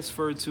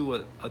transferred to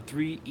a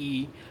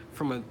 3E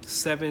from a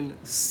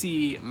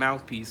 7C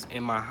mouthpiece,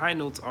 and my high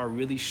notes are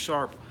really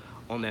sharp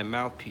on that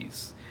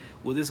mouthpiece.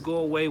 Will this go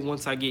away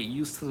once I get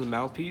used to the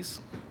mouthpiece?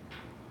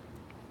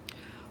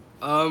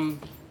 Um,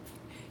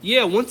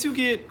 yeah, once you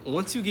get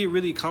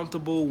really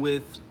comfortable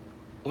with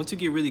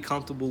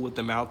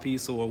the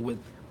mouthpiece or with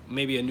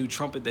maybe a new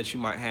trumpet that you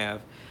might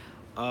have,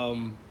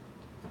 um,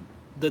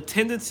 the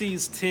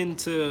tendencies tend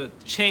to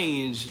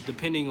change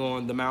depending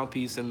on the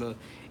mouthpiece and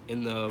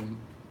in the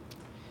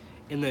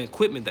in the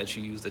equipment that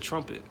you use, the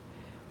trumpet,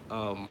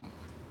 um,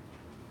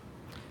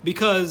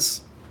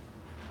 because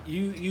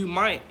you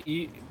might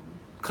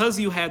because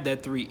you have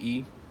that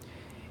 3E,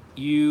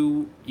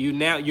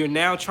 you're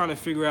now trying to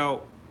figure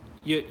out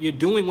you're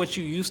doing what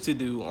you used to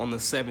do on the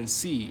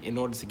 7C in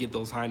order to get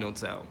those high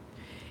notes out,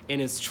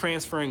 and it's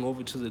transferring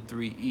over to the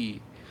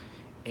 3E,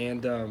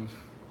 and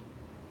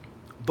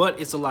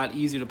but it's a lot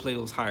easier to play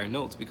those higher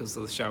notes because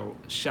of the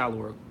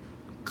shallower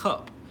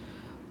cup.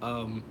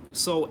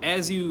 So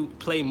as you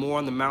play more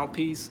on the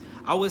mouthpiece,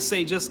 I would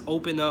say just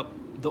open up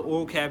the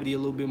oral cavity a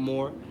little bit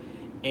more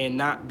and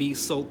not be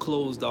so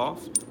closed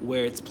off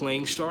where it's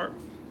playing sharp.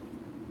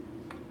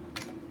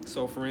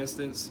 So for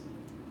instance,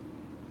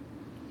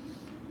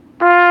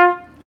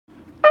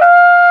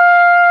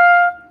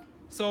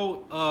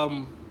 so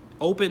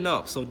open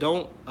up. So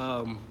don't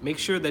make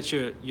sure that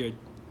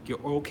your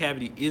oral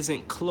cavity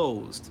isn't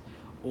closed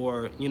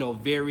or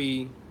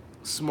very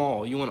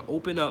small. You want to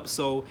open up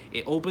so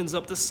it opens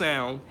up the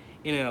sound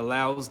and it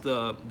allows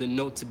the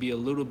note to be a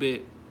little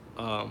bit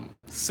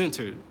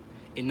centered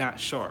and not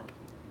sharp.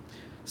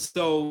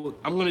 So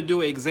I'm going to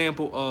do an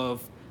example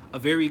of a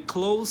very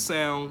closed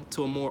sound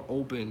to a more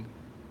open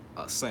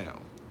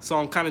sound. So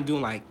I'm kind of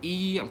doing like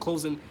E. I'm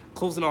closing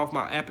off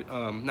my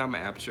not my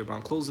aperture, but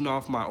I'm closing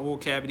off my oral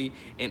cavity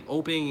and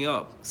opening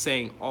up,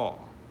 saying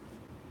all.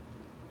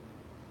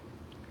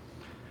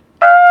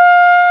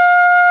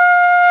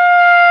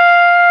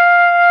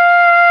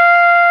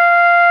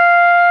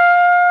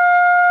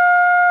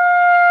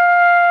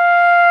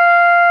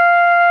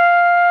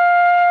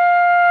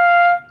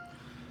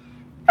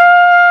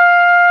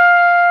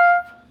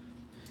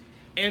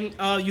 And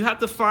you have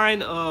to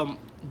find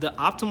the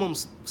optimum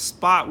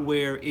spot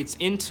where it's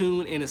in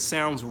tune and it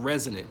sounds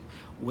resonant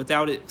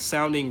without it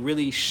sounding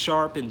really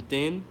sharp and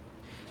thin.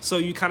 So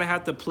you kind of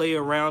have to play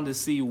around to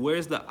see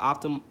where's the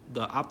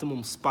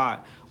optimum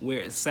spot where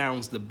it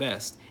sounds the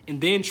best, and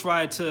then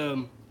try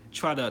to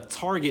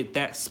target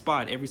that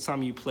spot every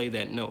time you play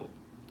that note,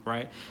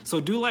 right? So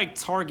do like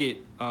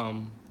target.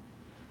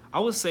 I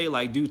would say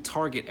like do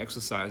target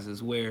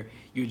exercises where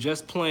you're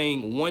just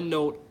playing one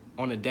note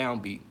on a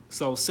downbeat.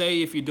 So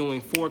say if you're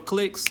doing 4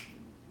 clicks,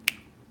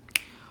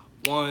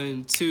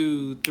 1,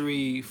 2,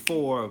 3,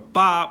 4,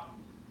 bop.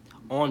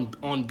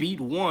 On beat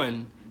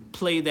 1,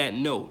 play that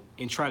note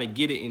and try to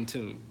get it in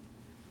tune.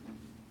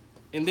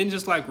 And then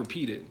just like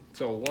repeat it.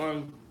 So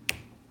 1,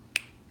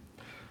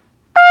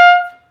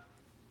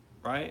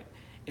 right?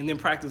 And then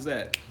practice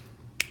that.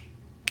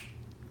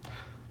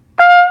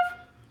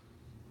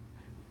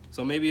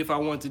 So maybe if I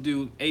want to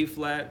do A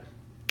flat,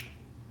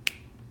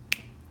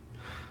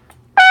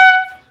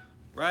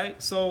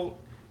 right? So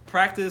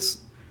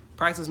practice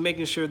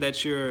making sure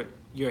that you're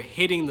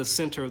hitting the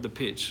center of the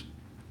pitch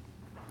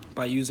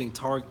by using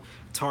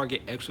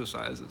target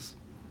exercises.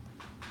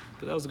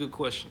 But that was a good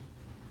question.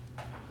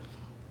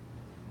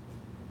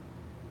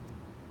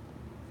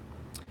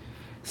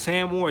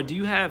 Sam Moore, do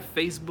you have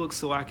Facebook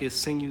so I can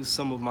send you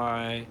some of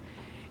my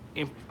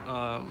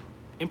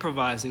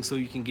improvising so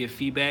you can give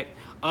feedback?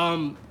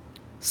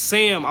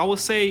 Sam, I would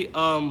say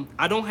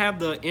I don't have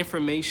the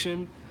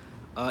information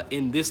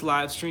in this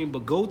live stream,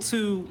 but go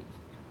to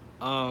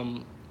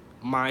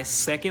my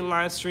second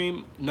live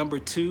stream, number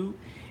 2,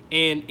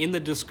 and in the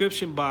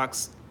description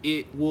box,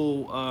 it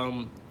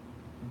will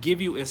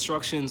give you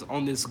instructions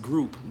on this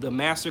group, the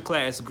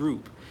Masterclass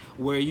group,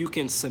 where you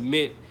can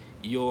submit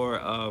your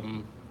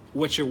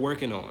what you're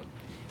working on.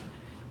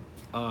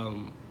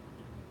 Um,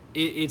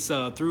 it's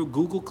through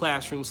Google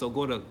Classroom. So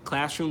go to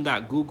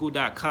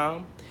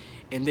classroom.google.com,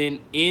 and then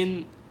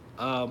in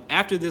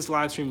after this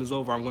live stream is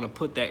over, I'm going to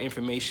put that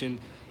information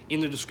in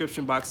the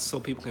description box so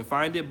people can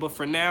find it. But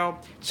for now,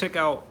 check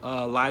out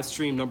live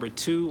stream number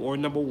 2 or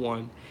number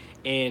 1,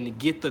 and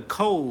get the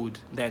code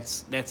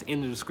that's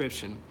in the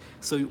description.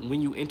 So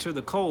when you enter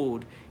the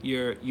code,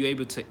 you're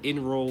able to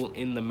enroll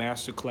in the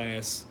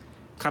masterclass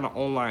kind of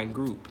online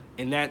group,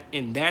 and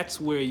that's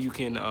where you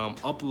can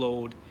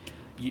upload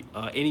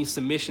any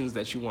submissions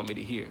that you want me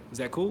to hear. Is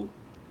that cool?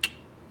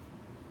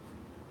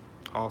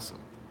 Awesome.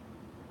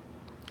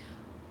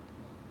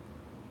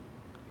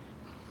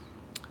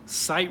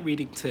 Sight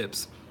reading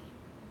tips.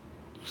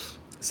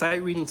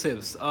 Sight reading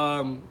tips.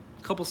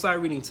 Couple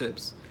sight reading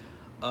tips.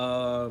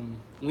 When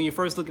you're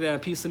first looking at a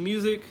piece of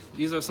music,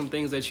 these are some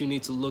things that you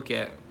need to look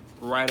at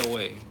right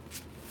away.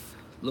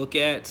 Look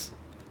at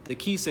the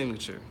key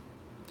signature.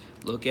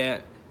 Look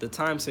at the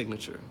time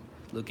signature.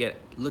 Look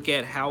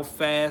at how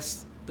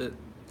fast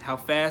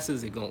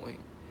is it going,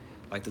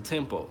 like the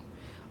tempo.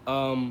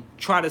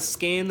 Try to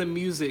scan the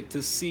music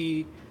to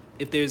see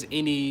if there's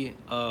any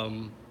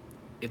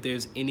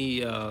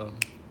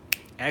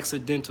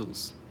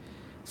accidentals.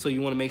 So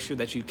you want to make sure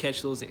that you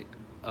catch those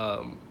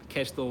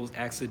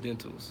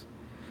accidentals.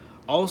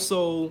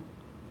 Also,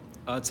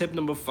 tip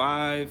number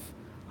 5,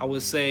 I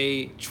would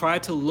say try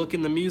to look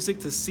in the music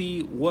to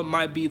see what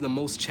might be the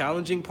most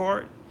challenging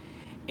part.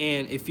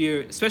 And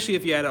especially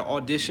if you're at an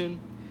audition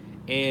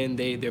and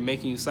they're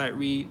making you sight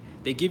read,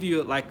 they give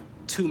you like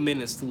 2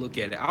 minutes to look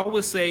at it. I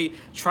would say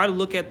try to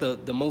look at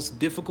the most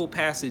difficult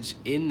passage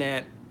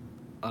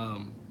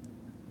um,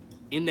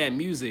 in that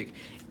music,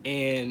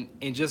 and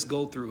just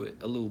go through it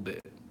a little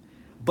bit.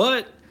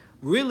 But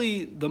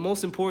really, the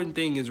most important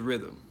thing is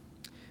rhythm,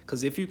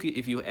 because if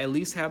you at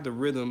least have the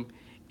rhythm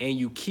and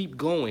you keep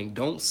going,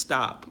 don't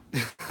stop.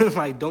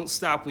 Like, don't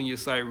stop when you're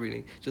sight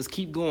reading. Just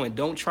keep going.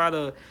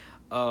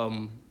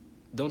 Um,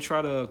 don't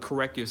try to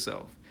correct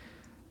yourself.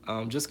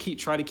 Just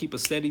try to keep a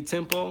steady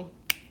tempo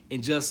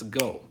and just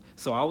go.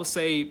 So I would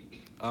say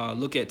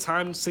look at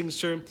time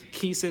signature,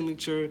 key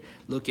signature,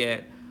 look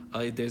at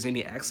if there's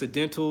any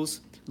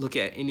accidentals, look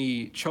at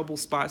any trouble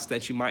spots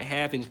that you might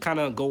have and kind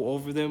of go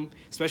over them,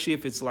 especially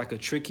if it's like a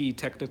tricky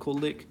technical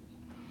lick.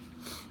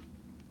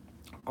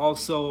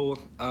 Also,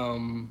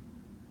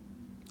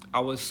 I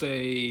would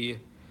say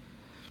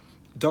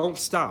don't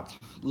stop.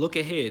 Look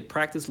ahead.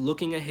 Practice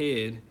looking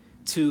ahead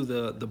to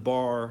the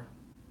bar,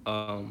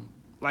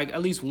 like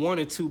at least 1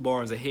 or 2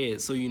 bars ahead,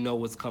 so you know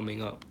what's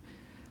coming up.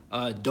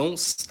 Don't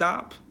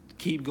stop.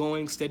 Keep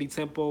going. Steady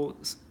tempo.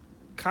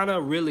 Kind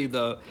of really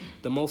the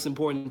most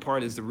important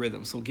part is the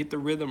rhythm. So get the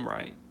rhythm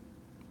right.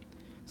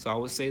 So I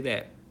would say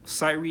that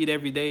sight read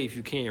every day if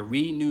you can.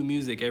 Read new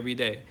music every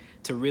day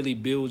to really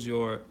build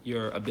your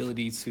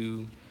ability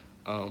to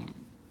um,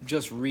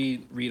 just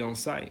read on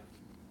sight.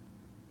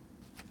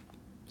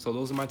 So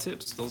those are my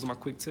tips. Those are my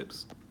quick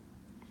tips.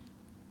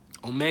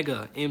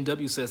 Omega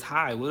MW says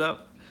hi. What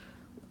up?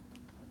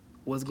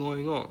 What's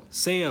going on?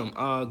 Sam,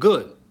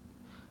 good.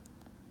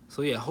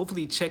 So yeah,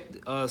 hopefully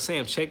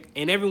Sam, check,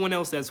 and everyone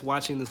else that's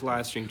watching this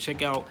live stream,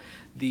 check out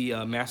the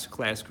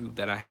masterclass group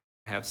that I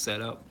have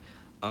set up.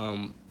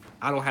 Um,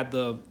 I don't have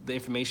the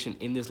information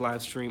in this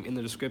live stream in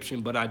the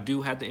description, but I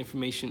do have the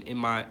information in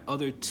my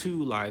other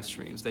 2 live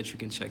streams that you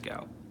can check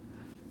out.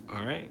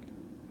 All right.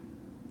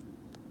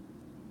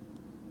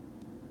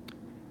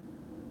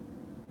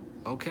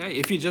 Okay,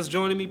 if you're just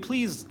joining me,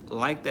 please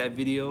like that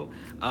video.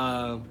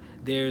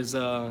 There's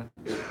 8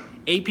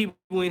 people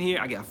in here.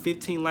 I got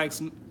 15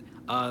 likes.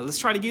 Let's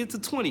try to get it to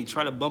 20.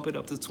 Try to bump it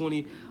up to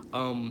 20.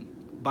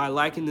 By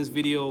liking this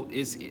video,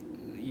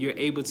 you're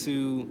able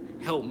to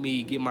help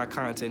me get my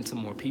content to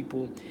more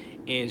people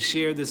and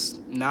share this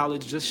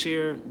knowledge. Just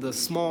share the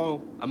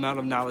small amount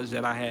of knowledge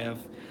that I have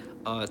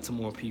to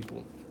more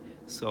people.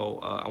 So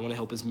I want to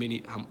help as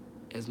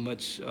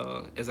much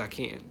as I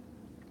can.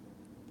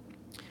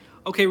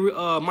 Okay,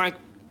 Mike,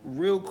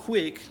 real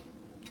quick,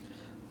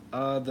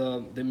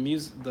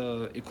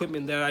 the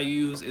equipment that I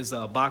use is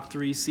a Bach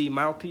 3C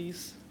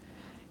mouthpiece,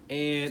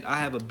 and I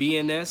have a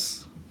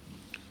BNS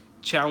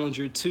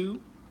Challenger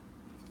 2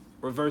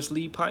 reverse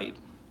lead pipe.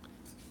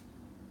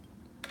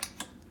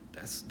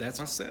 That's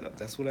my setup.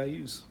 That's what I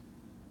use.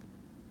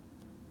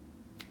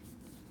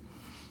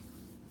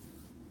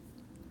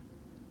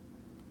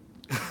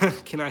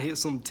 Can I hit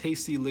some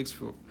tasty licks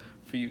for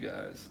you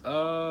guys?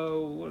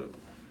 What?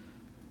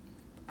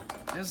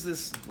 There's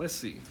this. Let's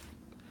see.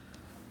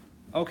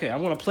 Okay,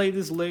 I'm gonna play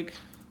this lick.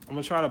 I'm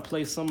gonna try to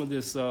play some of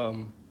this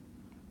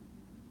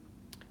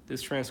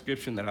this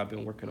transcription that I've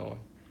been working on,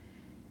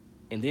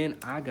 and then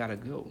I gotta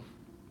go.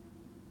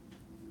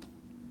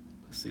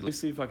 Let's see. Let's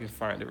see if I can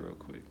find it real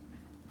quick.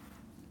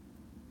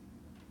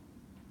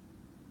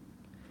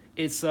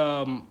 It's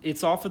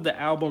off of the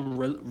album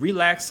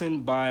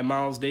Relaxing by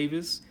Miles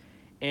Davis,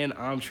 and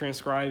I'm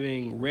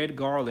transcribing Red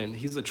Garland.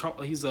 He's a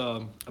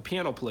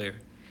piano player.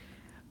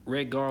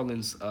 Red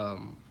Garland's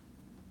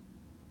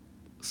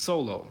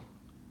solo.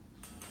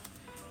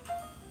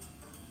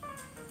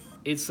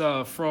 It's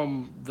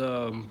from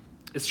the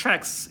it's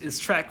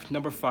track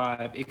number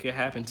 5. It could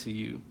happen to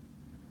you.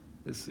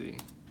 Let's see.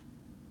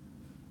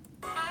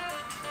 I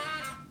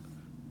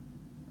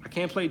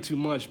can't play too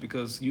much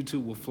because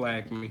YouTube will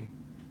flag me.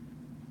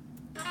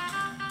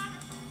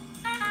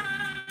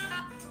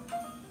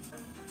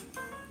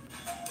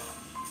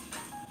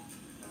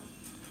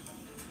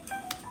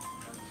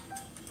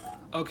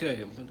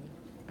 Okay.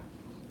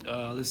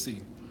 Let's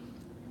see.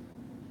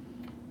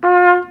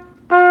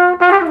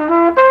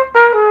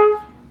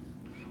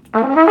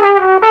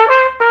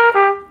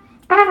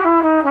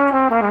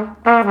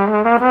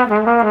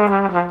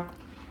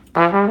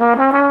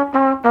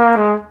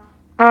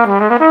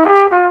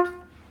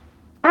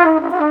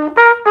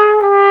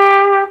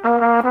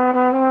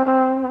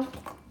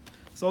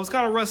 So it's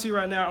kind of rusty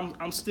right now.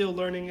 I'm still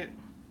learning it.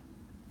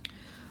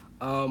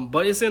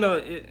 But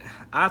I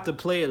have to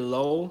play it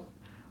low,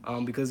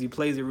 because he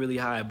plays it really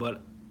high.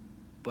 But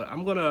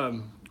I'm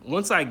gonna,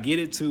 once I get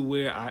it to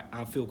where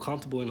I feel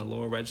comfortable in the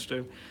lower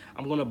register,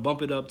 I'm gonna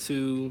bump it up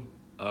to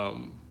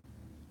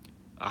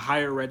a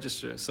higher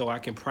register so I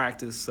can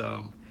practice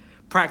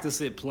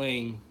it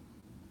playing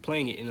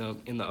it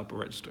in the upper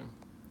register.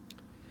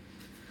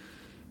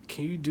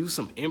 Can you do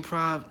some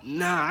improv?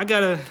 Nah,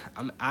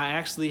 I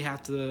actually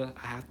have to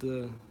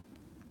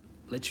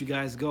let you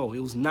guys go. It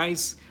was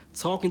nice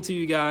talking to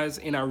you guys,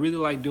 and I really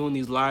like doing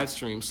these live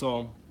streams.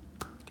 So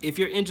if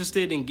you're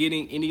interested in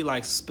getting any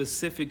like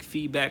specific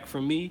feedback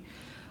from me,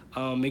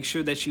 make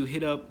sure that you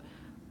hit up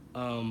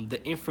the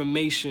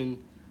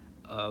information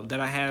that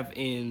I have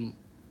in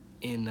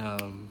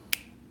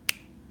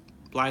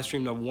live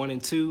stream number 1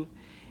 and 2,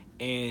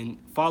 and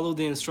follow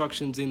the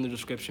instructions in the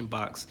description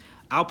box.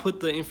 I'll put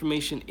the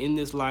information in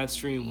this live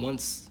stream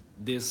once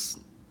this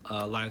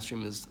live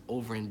stream is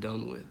over and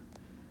done with.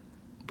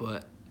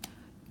 But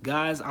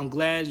guys, I'm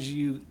glad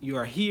you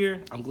are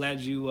here. I'm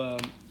glad you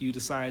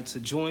decided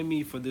to join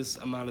me for this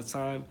amount of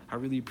time. I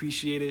really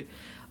appreciate it.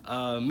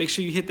 Make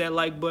sure you hit that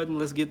like button.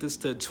 Let's get this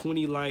to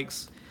 20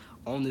 likes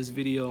on this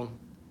video.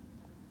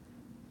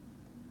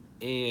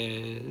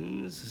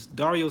 And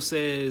Dario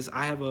says,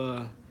 I have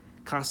a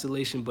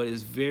Constellation, but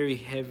it's very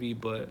heavy,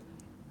 but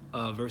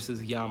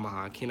versus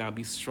Yamaha. Can I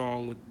be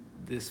strong with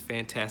this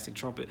fantastic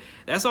trumpet?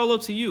 That's all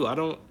up to you. I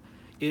don't.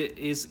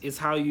 It's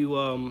how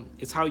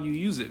you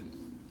use it.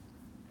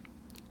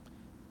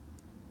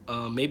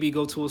 Maybe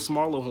go to a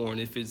smaller horn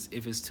if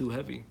it's too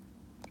heavy.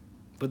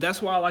 But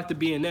that's why I like the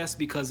BNS,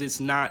 because it's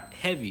not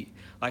heavy.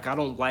 Like, I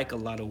don't like a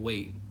lot of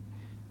weight.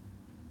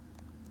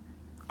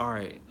 All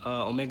right.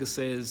 Omega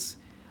says,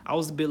 I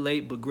was a bit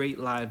late, but great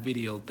live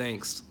video.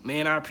 Thanks,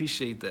 man. I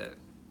appreciate that.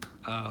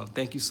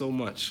 Thank you so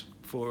much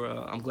for.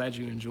 I'm glad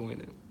you're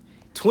enjoying it.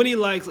 20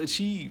 likes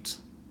achieved.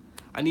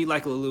 I need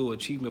like a little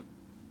achievement.